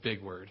 but it's a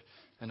big word,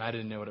 and I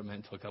didn't know what it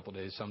meant until a couple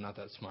days, so I'm not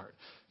that smart.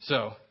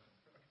 So,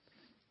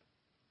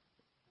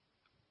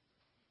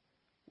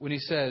 when He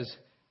says,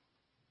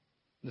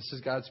 this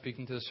is God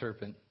speaking to the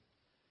serpent,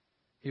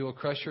 "He will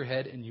crush your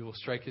head and you will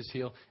strike his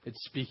heel,"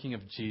 it's speaking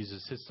of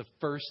Jesus. It's the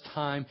first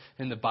time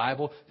in the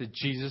Bible that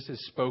Jesus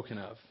is spoken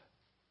of.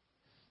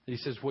 He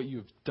says, what you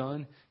have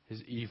done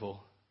is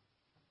evil,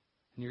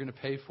 and you're going to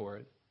pay for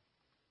it.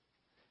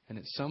 And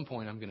at some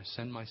point, I'm going to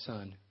send my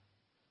Son,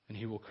 and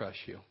He will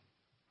crush you.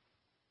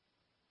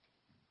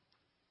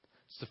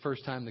 It's the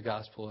first time the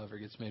gospel ever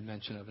gets made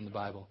mention of in the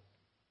Bible.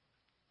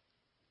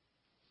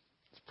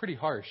 It's pretty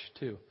harsh,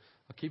 too.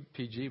 I'll keep it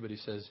PG, but He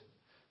says,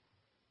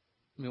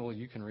 well,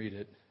 you can read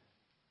it.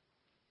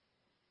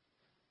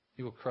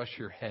 He will crush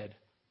your head.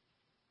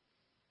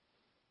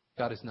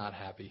 God is not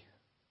happy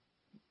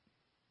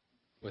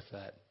with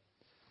that.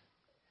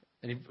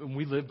 And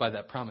we live by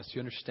that promise. Do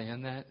you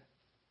understand that?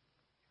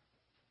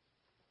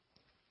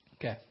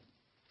 Okay.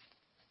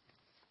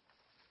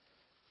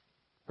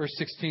 Verse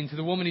 16, "To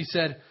the woman He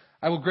said,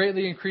 I will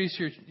greatly increase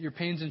your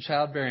pains in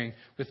childbearing.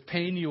 With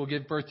pain you will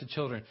give birth to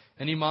children."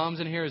 Any moms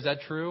in here? Is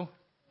that true?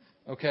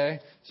 Okay.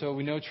 So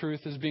we know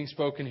truth is being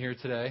spoken here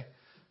today.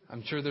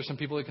 I'm sure there's some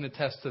people that can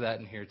attest to that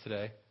in here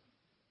today.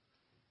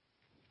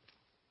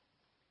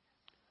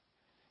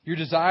 "Your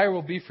desire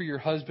will be for your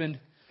husband,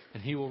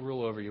 and he will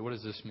rule over you." What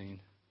does this mean?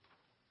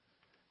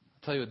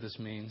 I'll tell you what this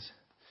means.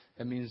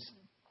 It means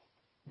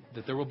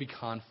that there will be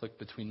conflict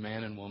between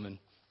man and woman.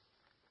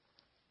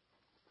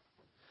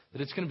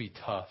 That it's going to be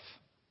tough.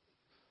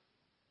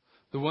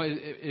 The one,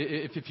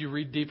 if you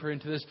read deeper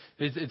into this,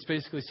 it's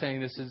basically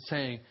saying this. It's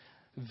saying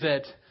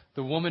that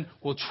the woman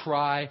will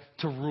try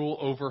to rule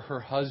over her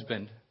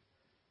husband.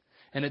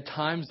 And at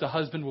times the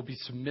husband will be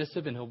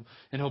submissive and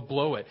he'll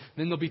blow it.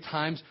 Then there'll be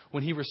times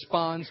when he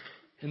responds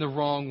in the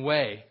wrong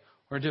way.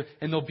 And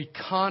there'll be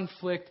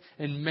conflict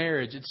in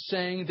marriage. It's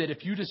saying that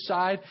if you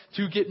decide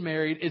to get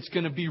married, it's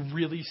going to be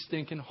really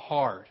stinking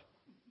hard.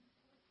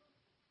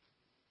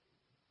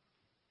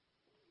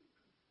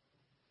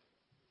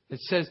 It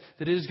says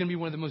that it is going to be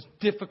one of the most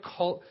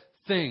difficult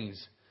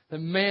things. That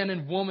man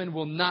and woman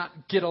will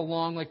not get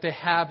along like they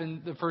have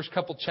in the first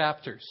couple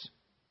chapters.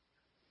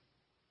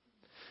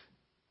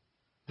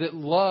 That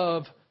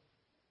love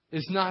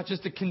is not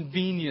just a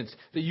convenience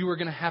that you are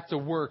going to have to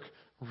work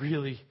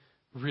really,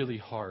 really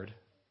hard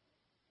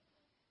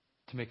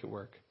to make it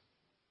work.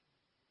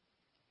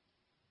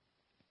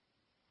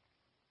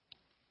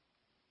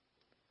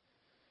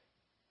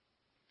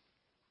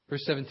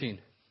 Verse 17.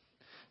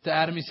 To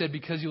Adam he said,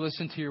 because you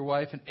listened to your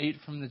wife and ate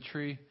from the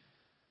tree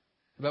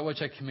about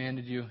which I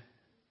commanded you,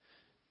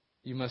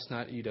 you must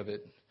not eat of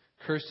it.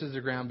 Cursed is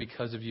the ground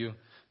because of you.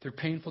 Through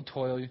painful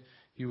toil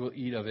you will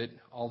eat of it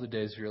all the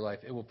days of your life.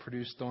 It will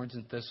produce thorns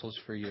and thistles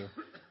for you,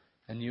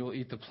 and you will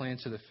eat the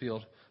plants of the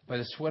field. By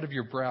the sweat of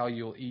your brow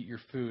you will eat your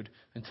food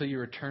until you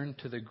return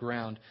to the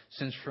ground,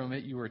 since from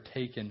it you were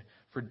taken.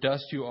 For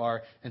dust you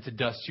are, and to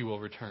dust you will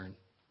return.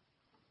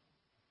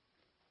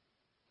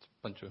 It's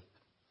a bunch of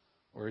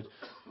words.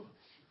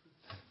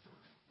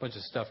 Bunch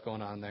of stuff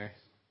going on there.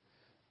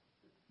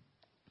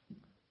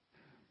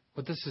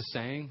 What this is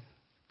saying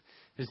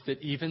is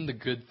that even the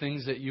good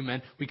things that you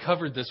meant, we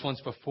covered this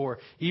once before,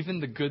 even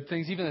the good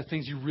things, even the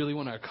things you really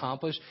want to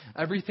accomplish,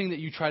 everything that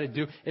you try to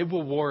do, it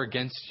will war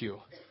against you.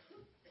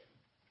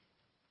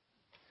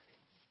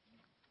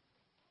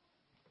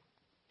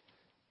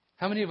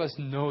 How many of us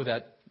know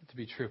that to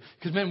be true?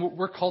 Because, man,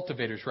 we're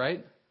cultivators,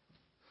 right?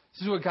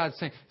 This is what God's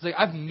saying. It's like,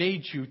 I've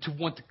made you to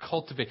want to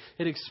cultivate.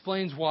 It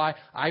explains why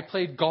I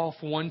played golf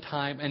one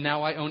time and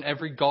now I own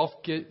every golf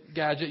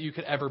gadget you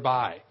could ever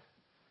buy.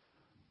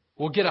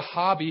 We'll get a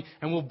hobby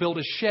and we'll build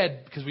a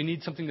shed because we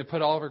need something to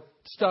put all of our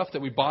stuff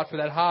that we bought for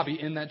that hobby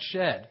in that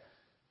shed.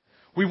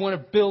 We want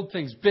to build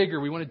things bigger.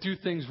 We want to do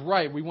things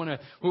right. We want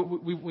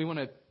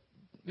to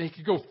make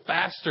it go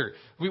faster.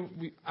 I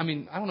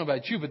don't know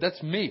about you, but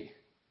that's me.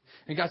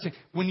 And God's saying,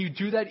 when you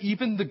do that,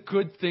 even the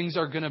good things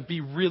are going to be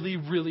really,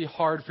 really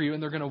hard for you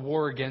and they're going to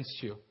war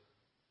against you.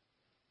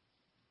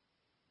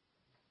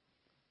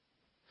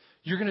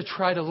 You're going to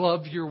try to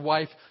love your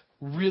wife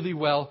really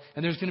well,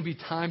 and there's going to be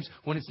times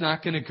when it's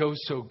not going to go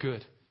so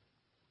good.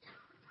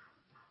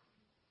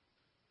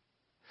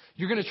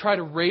 You're going to try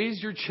to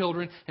raise your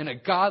children in a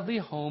godly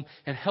home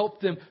and help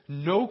them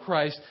know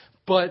Christ,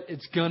 but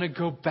it's going to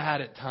go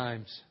bad at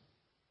times.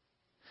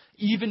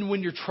 Even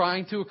when you're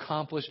trying to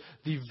accomplish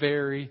the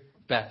very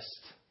best.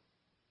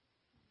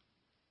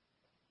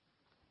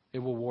 It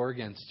will war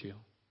against you.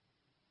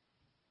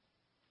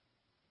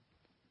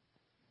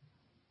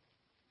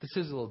 This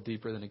is a little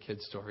deeper than a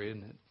kid's story,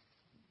 isn't it?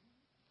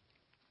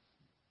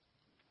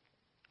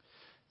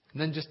 And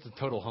then just the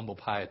total humble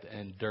pie at the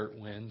end. Dirt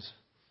wins.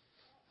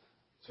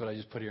 That's what I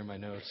just put here in my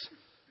notes.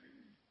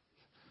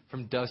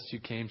 From dust you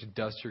came, to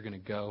dust you're going to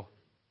go.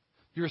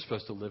 You were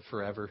supposed to live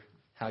forever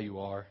how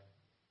you are.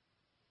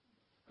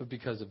 But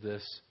because of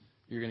this,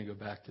 you're going to go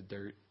back to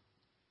dirt.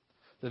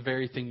 The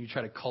very thing you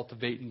try to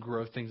cultivate and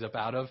grow things up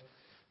out of,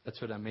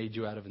 that's what I made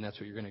you out of, and that's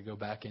what you're going to go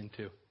back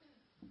into.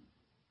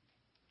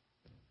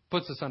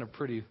 Puts us on a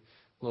pretty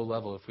low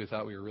level if we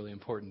thought we were really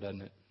important,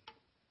 doesn't it?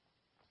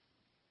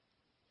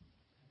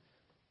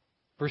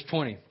 Verse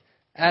 20.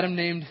 Adam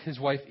named his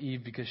wife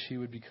Eve because she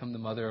would become the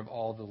mother of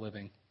all the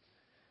living.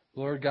 The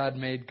Lord God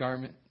made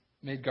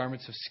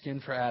garments of skin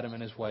for Adam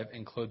and his wife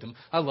and clothed them.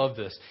 I love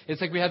this.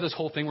 It's like we have this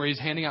whole thing where he's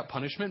handing out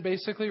punishment,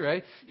 basically,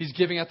 right? He's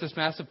giving out this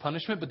massive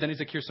punishment, but then he's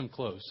like, here's some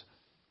clothes.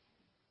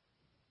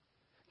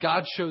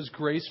 God shows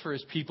grace for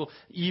his people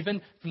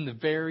even from the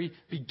very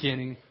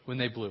beginning when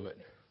they blew it.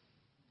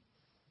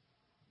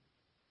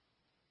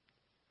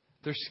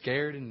 They're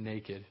scared and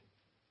naked,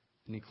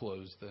 and he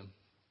clothes them.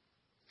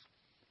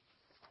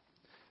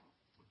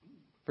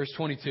 Verse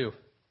 22.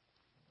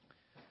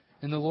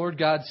 And the Lord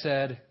God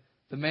said,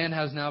 the man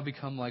has now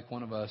become like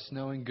one of us,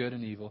 knowing good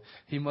and evil.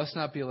 He must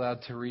not be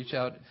allowed to reach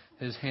out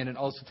his hand and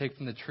also take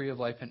from the tree of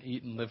life and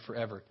eat and live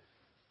forever.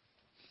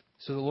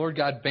 So the Lord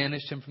God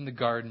banished him from the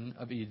Garden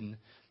of Eden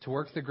to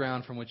work the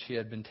ground from which he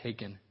had been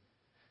taken.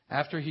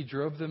 After he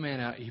drove the man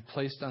out, he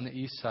placed on the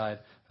east side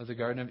of the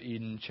Garden of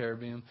Eden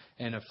cherubim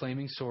and a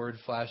flaming sword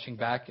flashing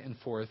back and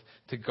forth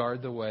to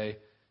guard the way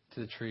to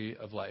the tree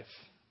of life.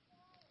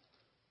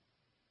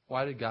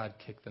 Why did God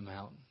kick them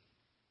out?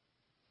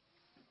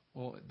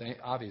 Well, the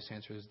obvious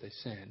answer is they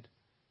sinned.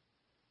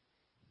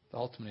 The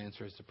ultimate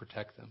answer is to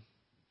protect them.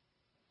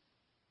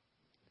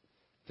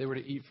 If they were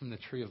to eat from the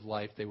tree of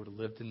life, they would have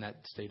lived in that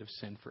state of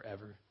sin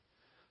forever.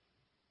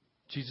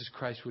 Jesus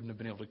Christ wouldn't have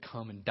been able to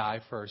come and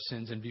die for our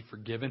sins and be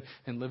forgiven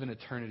and live in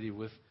eternity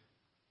with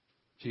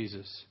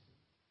Jesus.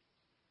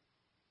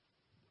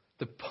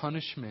 The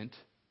punishment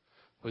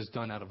was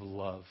done out of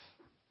love.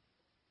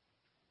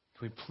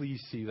 Can we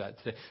please see that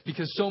today?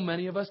 Because so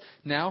many of us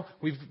now,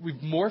 we've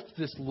morphed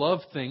this love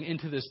thing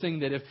into this thing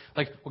that if,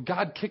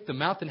 God kicked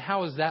them out, then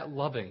how is that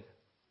loving?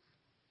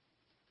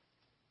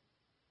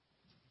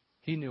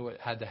 He knew what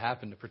had to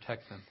happen to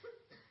protect them.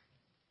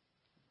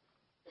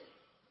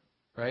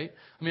 Right?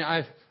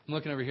 I'm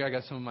looking over here. I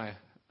got some of my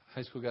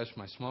high school guys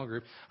from my small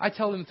group. I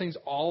tell them things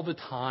all the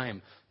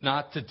time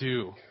not to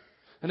do.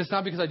 And it's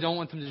not because I don't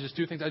want them to just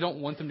do things. I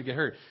don't want them to get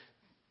hurt.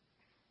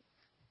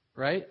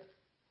 Right?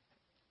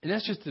 And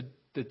that's just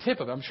the tip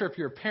of it. I'm sure if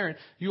you're a parent,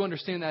 you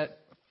understand that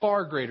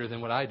far greater than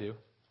what I do.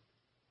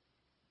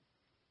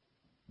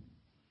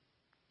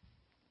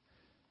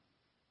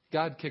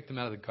 God kicked them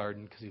out of the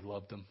garden because he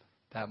loved them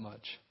that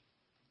much,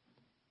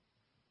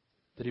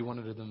 that he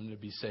wanted them to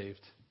be saved.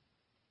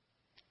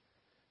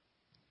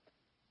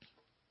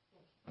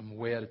 I'm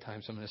way out of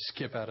time, so I'm going to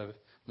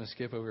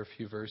skip over a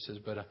few verses,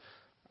 but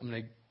I'm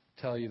going to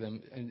tell you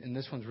them. And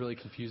this one's really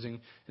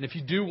confusing. And if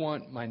you do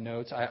want my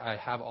notes, I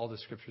have all the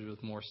scriptures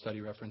with more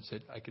study reference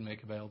that I can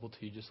make available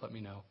to you. Just let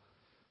me know,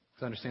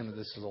 because I understand that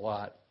this is a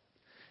lot.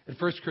 In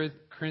 1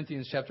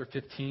 Corinthians chapter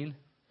 15,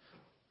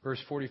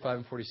 verse 45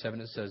 and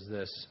 47, it says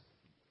this: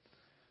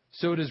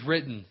 "So it is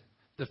written,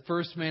 the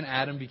first man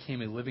Adam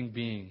became a living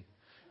being,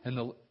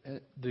 and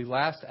the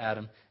last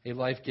Adam a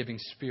life-giving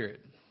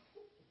spirit.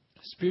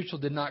 Spiritual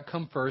did not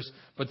come first,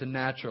 but the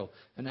natural,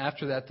 and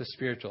after that the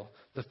spiritual.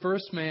 The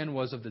first man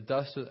was of the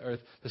dust of the earth,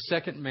 the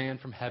second man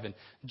from heaven."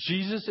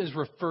 Jesus is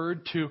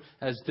referred to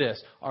as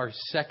this, our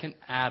second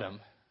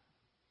Adam.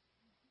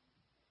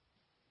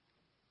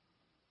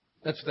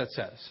 That's what that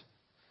says.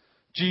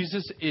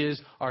 Jesus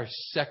is our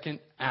second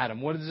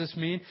Adam. What does this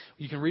mean?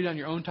 You can read it on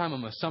your own time.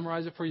 I'm going to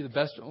summarize it for you.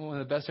 One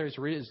of the best areas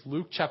to read it is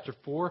Luke chapter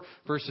 4,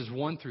 verses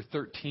 1 through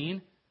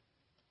 13.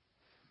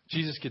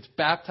 Jesus gets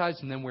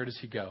baptized, and then where does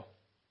he go?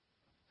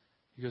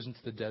 He goes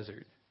into the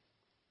desert.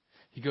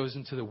 He goes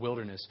into the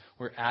wilderness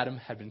where Adam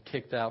had been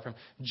kicked out from.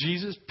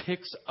 Jesus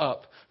picks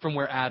up from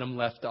where Adam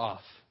left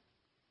off.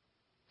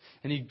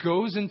 And he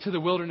goes into the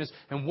wilderness.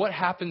 And what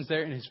happens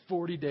there in his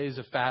 40 days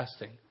of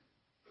fasting?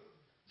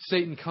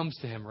 Satan comes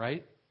to him,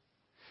 right?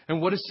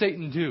 And what does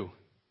Satan do?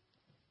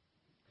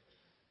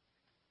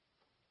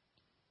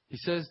 He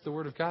says the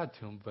word of God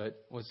to him,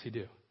 but what does he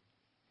do?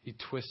 He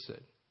twists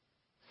it.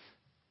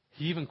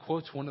 He even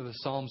quotes one of the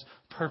Psalms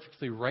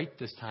perfectly right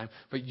this time,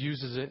 but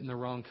uses it in the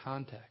wrong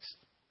context.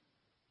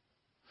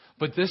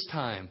 But this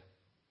time,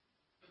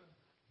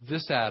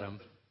 this Adam,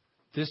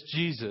 this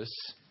Jesus,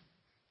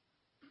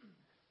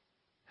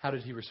 how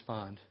did he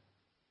respond?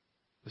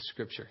 With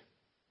Scripture.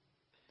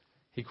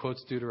 He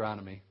quotes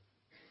Deuteronomy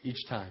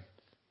each time.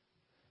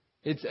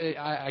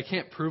 I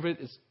can't prove it.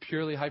 It's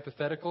purely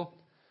hypothetical.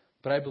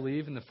 But I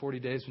believe in the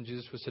 40 days when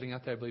Jesus was sitting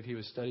out there, I believe he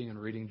was studying and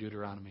reading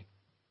Deuteronomy.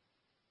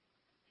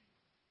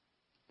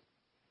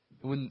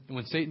 When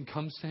Satan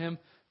comes to him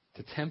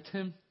to tempt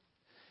him,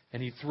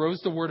 and he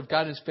throws the word of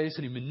God in his face,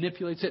 and he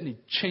manipulates it, and he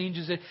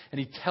changes it, and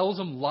he tells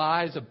him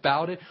lies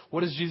about it,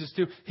 what does Jesus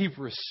do? He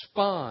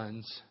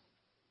responds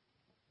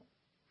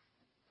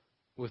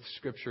with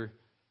Scripture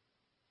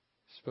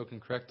spoken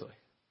correctly.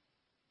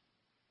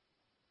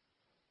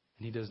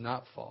 And he does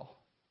not fall.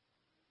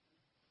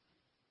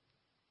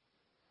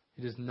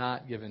 He does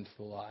not give in to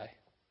the lie.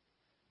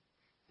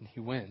 And he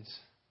wins.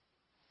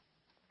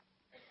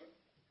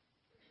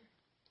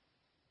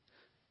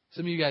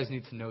 Some of you guys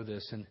need to know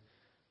this. In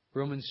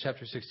Romans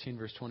chapter 16,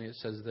 verse 20, it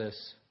says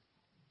this: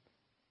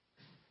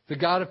 "The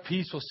God of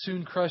peace will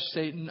soon crush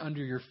Satan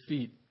under your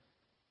feet.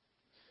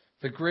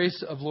 The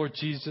grace of Lord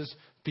Jesus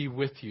be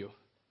with you."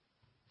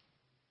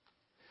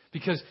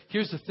 Because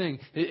here's the thing,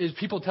 is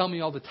people tell me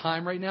all the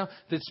time right now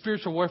that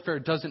spiritual warfare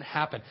doesn't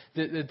happen,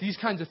 that these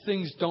kinds of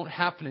things don't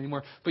happen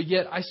anymore. But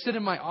yet I sit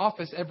in my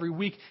office every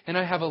week and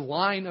I have a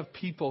line of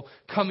people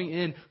coming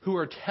in who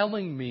are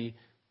telling me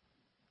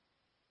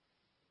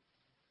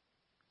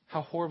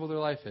how horrible their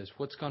life is,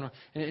 what's going on.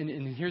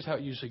 And here's how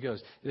it usually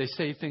goes. They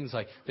say things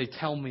like, they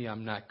tell me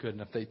I'm not good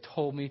enough. They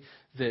told me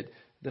that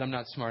I'm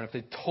not smart enough.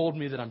 They told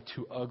me that I'm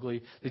too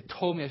ugly. They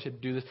told me I should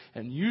do this.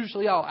 And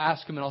usually I'll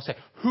ask them and I'll say,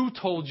 "Who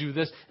told you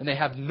this?" And they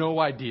have no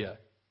idea.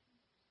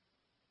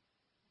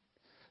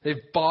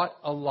 They've bought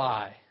a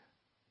lie.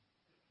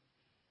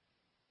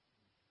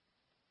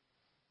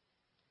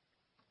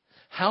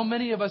 How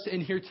many of us in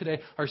here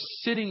today are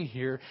sitting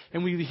here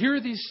and we hear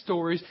these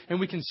stories and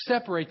we can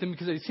separate them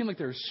because they seem like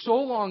they're so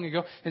long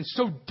ago and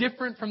so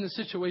different from the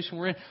situation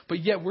we're in, but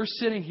yet we're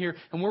sitting here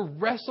and we're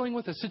wrestling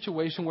with a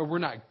situation where we're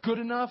not good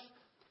enough.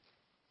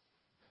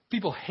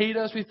 People hate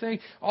us, we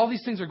think. All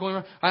these things are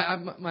going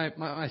on.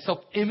 My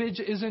self-image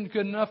isn't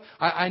good enough.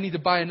 I need to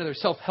buy another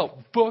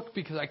self-help book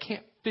because I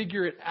can't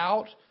figure it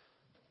out.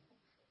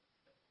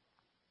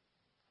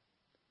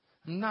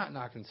 I'm not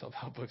knocking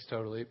self-help books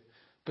totally,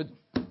 but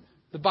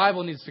the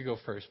Bible needs to go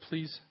first,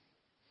 please.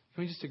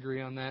 Can we just agree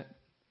on that?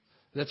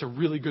 That's a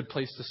really good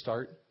place to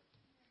start.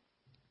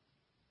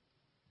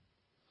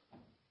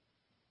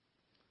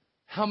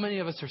 How many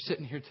of us are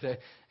sitting here today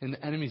and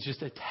the enemy's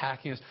just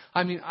attacking us?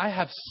 I mean, I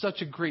have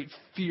such a great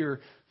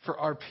fear for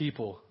our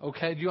people,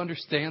 okay? Do you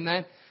understand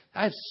that?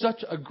 I have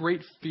such a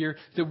great fear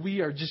that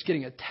we are just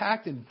getting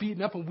attacked and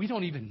beaten up and we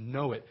don't even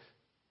know it.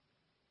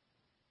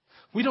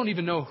 We don't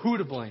even know who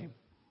to blame.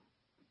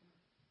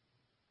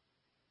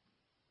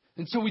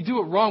 And so we do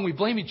it wrong. We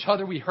blame each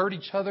other. We hurt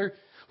each other.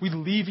 We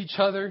leave each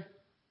other.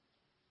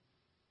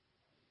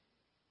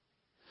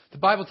 The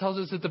Bible tells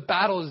us that the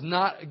battle is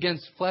not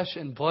against flesh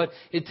and blood.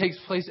 It takes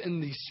place in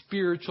the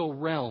spiritual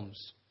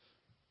realms.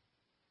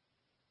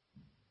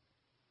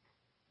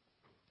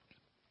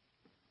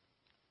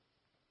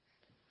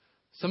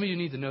 Some of you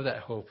need to know that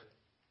hope.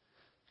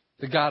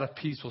 The God of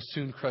peace will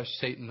soon crush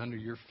Satan under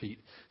your feet.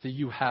 That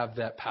you have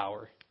that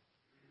power.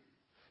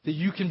 That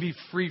you can be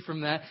free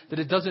from that, that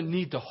it doesn't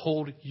need to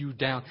hold you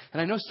down.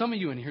 And I know some of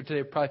you in here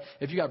today, probably,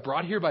 if you got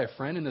brought here by a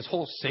friend and this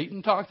whole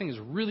Satan talk thing is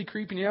really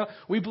creeping you out,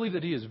 we believe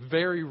that he is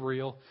very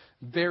real,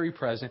 very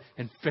present,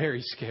 and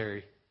very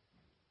scary.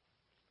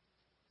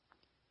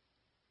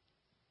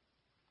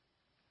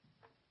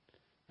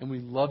 And we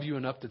love you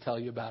enough to tell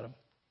you about him.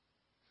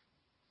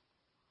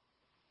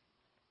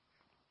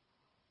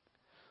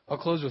 I'll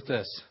close with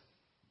this.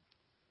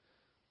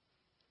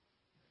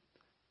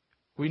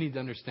 We need to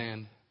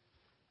understand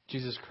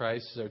Jesus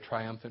Christ is our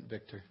triumphant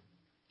victor.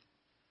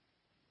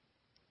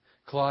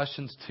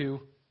 Colossians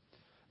 2,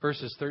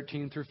 verses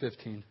 13 through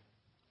 15.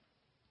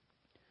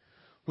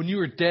 When you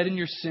were dead in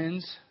your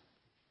sins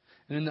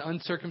and in the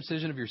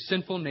uncircumcision of your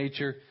sinful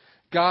nature,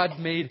 God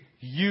made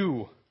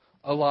you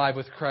alive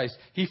with Christ.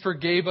 He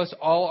forgave us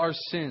all our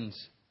sins.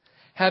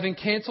 Having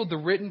canceled the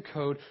written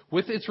code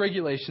with its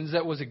regulations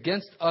that was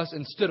against us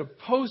and stood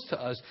opposed to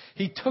us,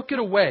 He took it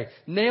away,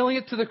 nailing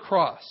it to the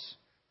cross.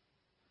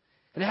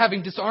 And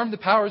having disarmed the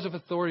powers of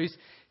authorities,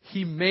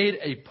 He made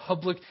a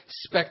public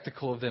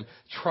spectacle of them,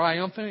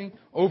 triumphing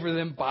over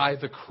them by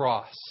the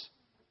cross.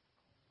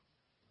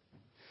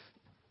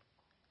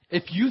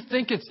 If you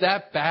think it's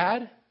that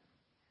bad,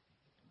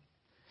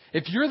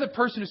 if you're the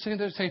person who's sitting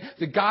there saying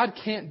that God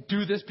can't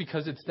do this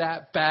because it's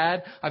that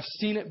bad, I've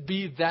seen it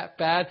be that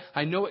bad,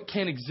 I know it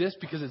can't exist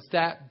because it's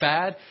that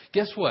bad,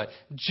 guess what?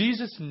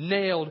 Jesus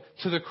nailed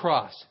to the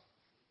cross.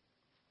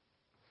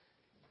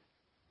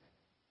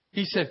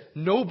 He said,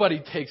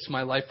 nobody takes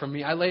my life from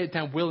me. I lay it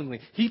down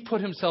willingly. He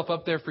put Himself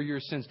up there for your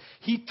sins.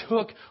 He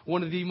took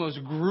one of the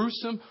most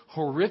gruesome,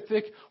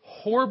 horrific,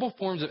 horrible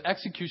forms of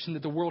execution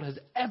that the world has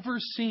ever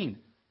seen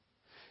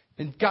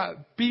and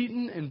got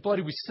beaten and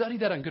bloody. We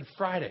studied that on Good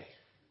Friday.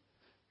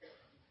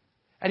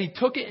 And He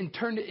took it and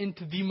turned it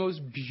into the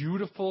most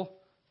beautiful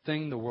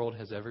thing the world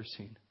has ever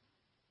seen.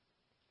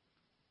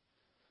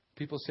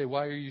 People say,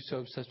 why are you so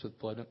obsessed with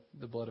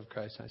the blood of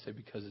Christ? And I say,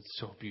 because it's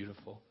so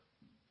beautiful.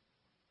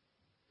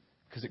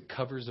 Because it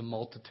covers a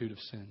multitude of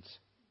sins.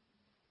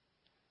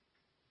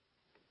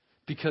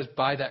 Because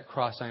by that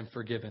cross I am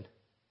forgiven.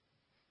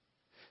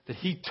 That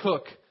He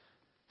took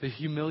the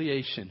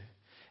humiliation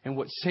and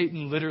what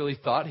Satan literally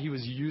thought he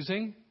was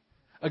using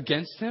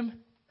against him.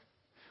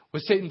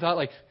 What Satan thought,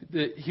 like,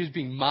 that he was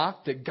being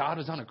mocked, that God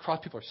was on a cross.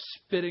 People are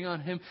spitting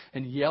on Him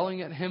and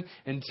yelling at Him.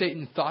 And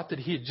Satan thought that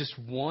he had just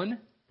won.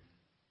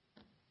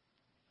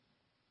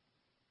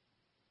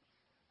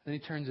 Then He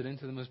turns it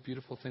into the most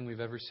beautiful thing we've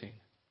ever seen.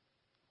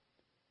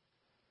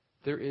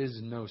 There is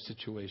no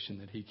situation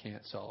that He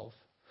can't solve.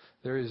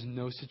 There is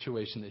no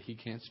situation that He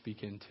can't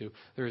speak into.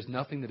 There is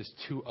nothing that is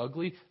too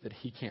ugly that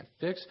He can't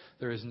fix.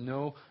 There is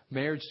no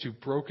marriage too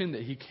broken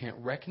that He can't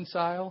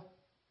reconcile.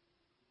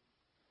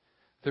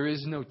 There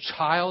is no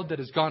child that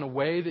has gone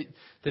away,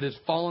 that has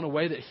fallen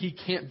away, that He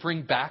can't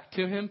bring back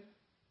to Him.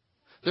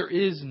 There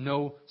is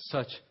no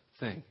such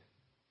thing.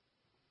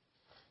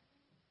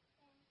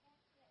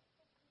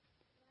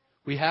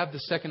 We have the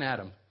second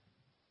Adam.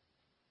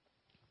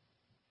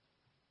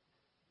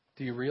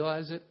 Do you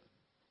realize it?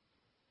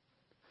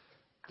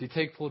 Do you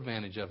take full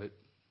advantage of it?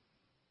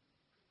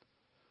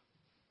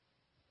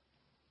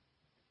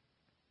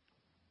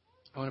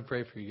 I want to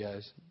pray for you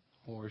guys.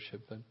 We'll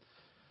worship them.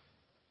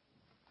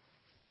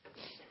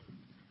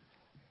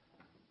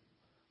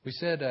 We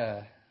said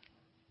a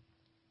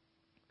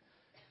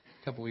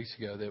couple weeks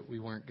ago that we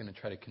weren't going to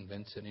try to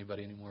convince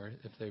anybody anymore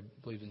if they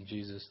believe in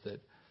Jesus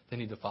that they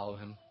need to follow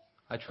Him.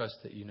 I trust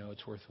that you know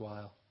it's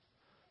worthwhile.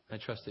 I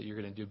trust that you're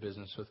going to do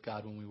business with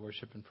God when we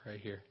worship and pray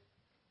here.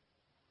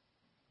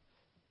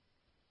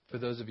 For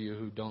those of you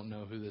who don't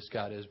know who this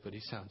God is, but He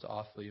sounds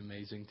awfully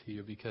amazing to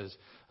you because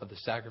of the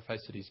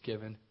sacrifice that He's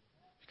given,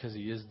 because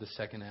He is the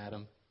second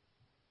Adam,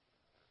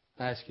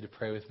 I ask you to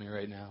pray with me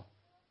right now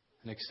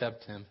and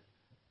accept Him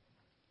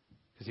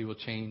because He will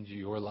change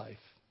your life.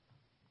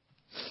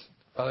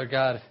 Father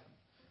God,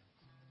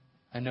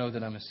 I know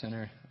that I'm a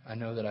sinner. I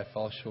know that I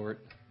fall short.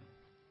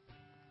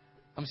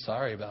 I'm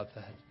sorry about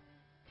that.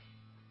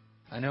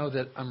 I know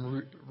that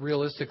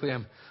realistically,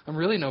 I'm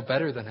really no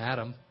better than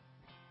Adam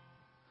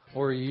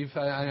or Eve.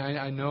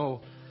 I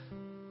know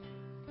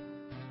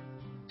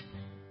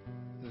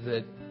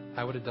that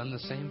I would have done the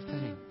same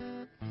thing.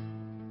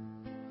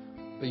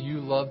 But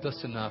you loved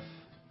us enough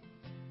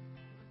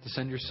to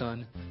send your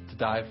Son to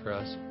die for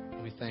us.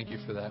 And we thank you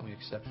for that. And we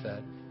accept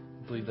that.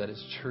 We believe that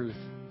is truth.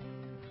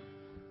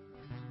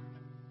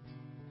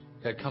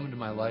 God, come into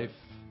my life.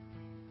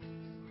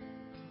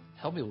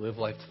 Help me live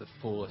life to the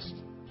fullest.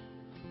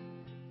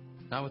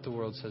 Not what the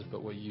world says,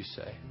 but what you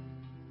say.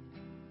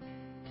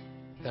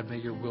 God, may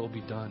your will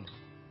be done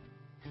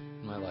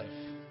in my life.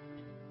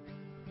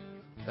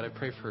 God, I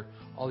pray for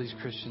all these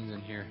Christians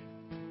in here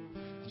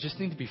that just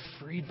need to be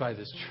freed by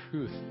this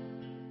truth.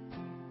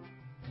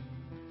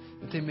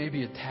 That they may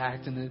be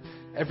attacked and that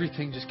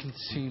everything just can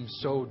seem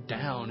so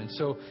down and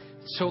so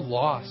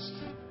lost.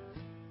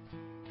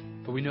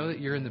 But we know that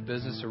you're in the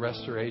business of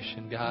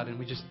restoration, God, and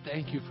we just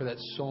thank you for that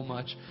so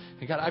much.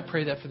 And God, I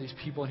pray that for these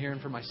people in here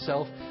and for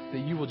myself,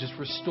 that you will just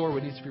restore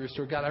what needs to be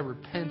restored. God, I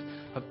repent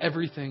of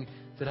everything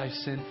that I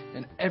sin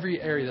and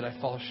every area that I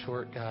fall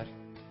short, God.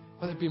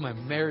 Whether it be my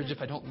marriage,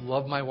 if I don't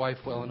love my wife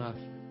well enough.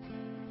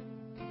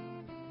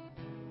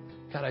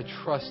 God, I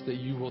trust that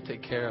you will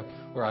take care of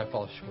where I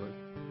fall short.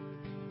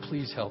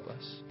 Please help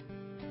us.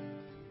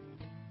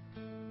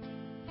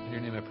 In your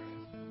name I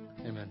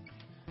pray. Amen.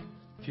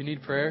 If you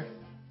need prayer,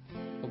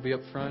 we'll be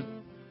up front.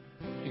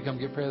 You come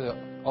get prayer.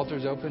 The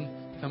altar's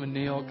open. Come and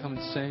kneel. Come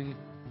and sing.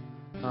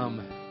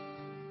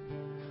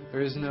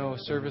 There is no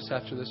service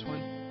after this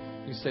one.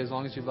 You can stay as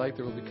long as you'd like.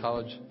 There will be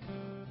college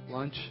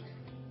lunch.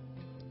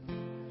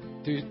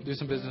 Do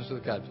some business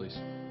with God, please.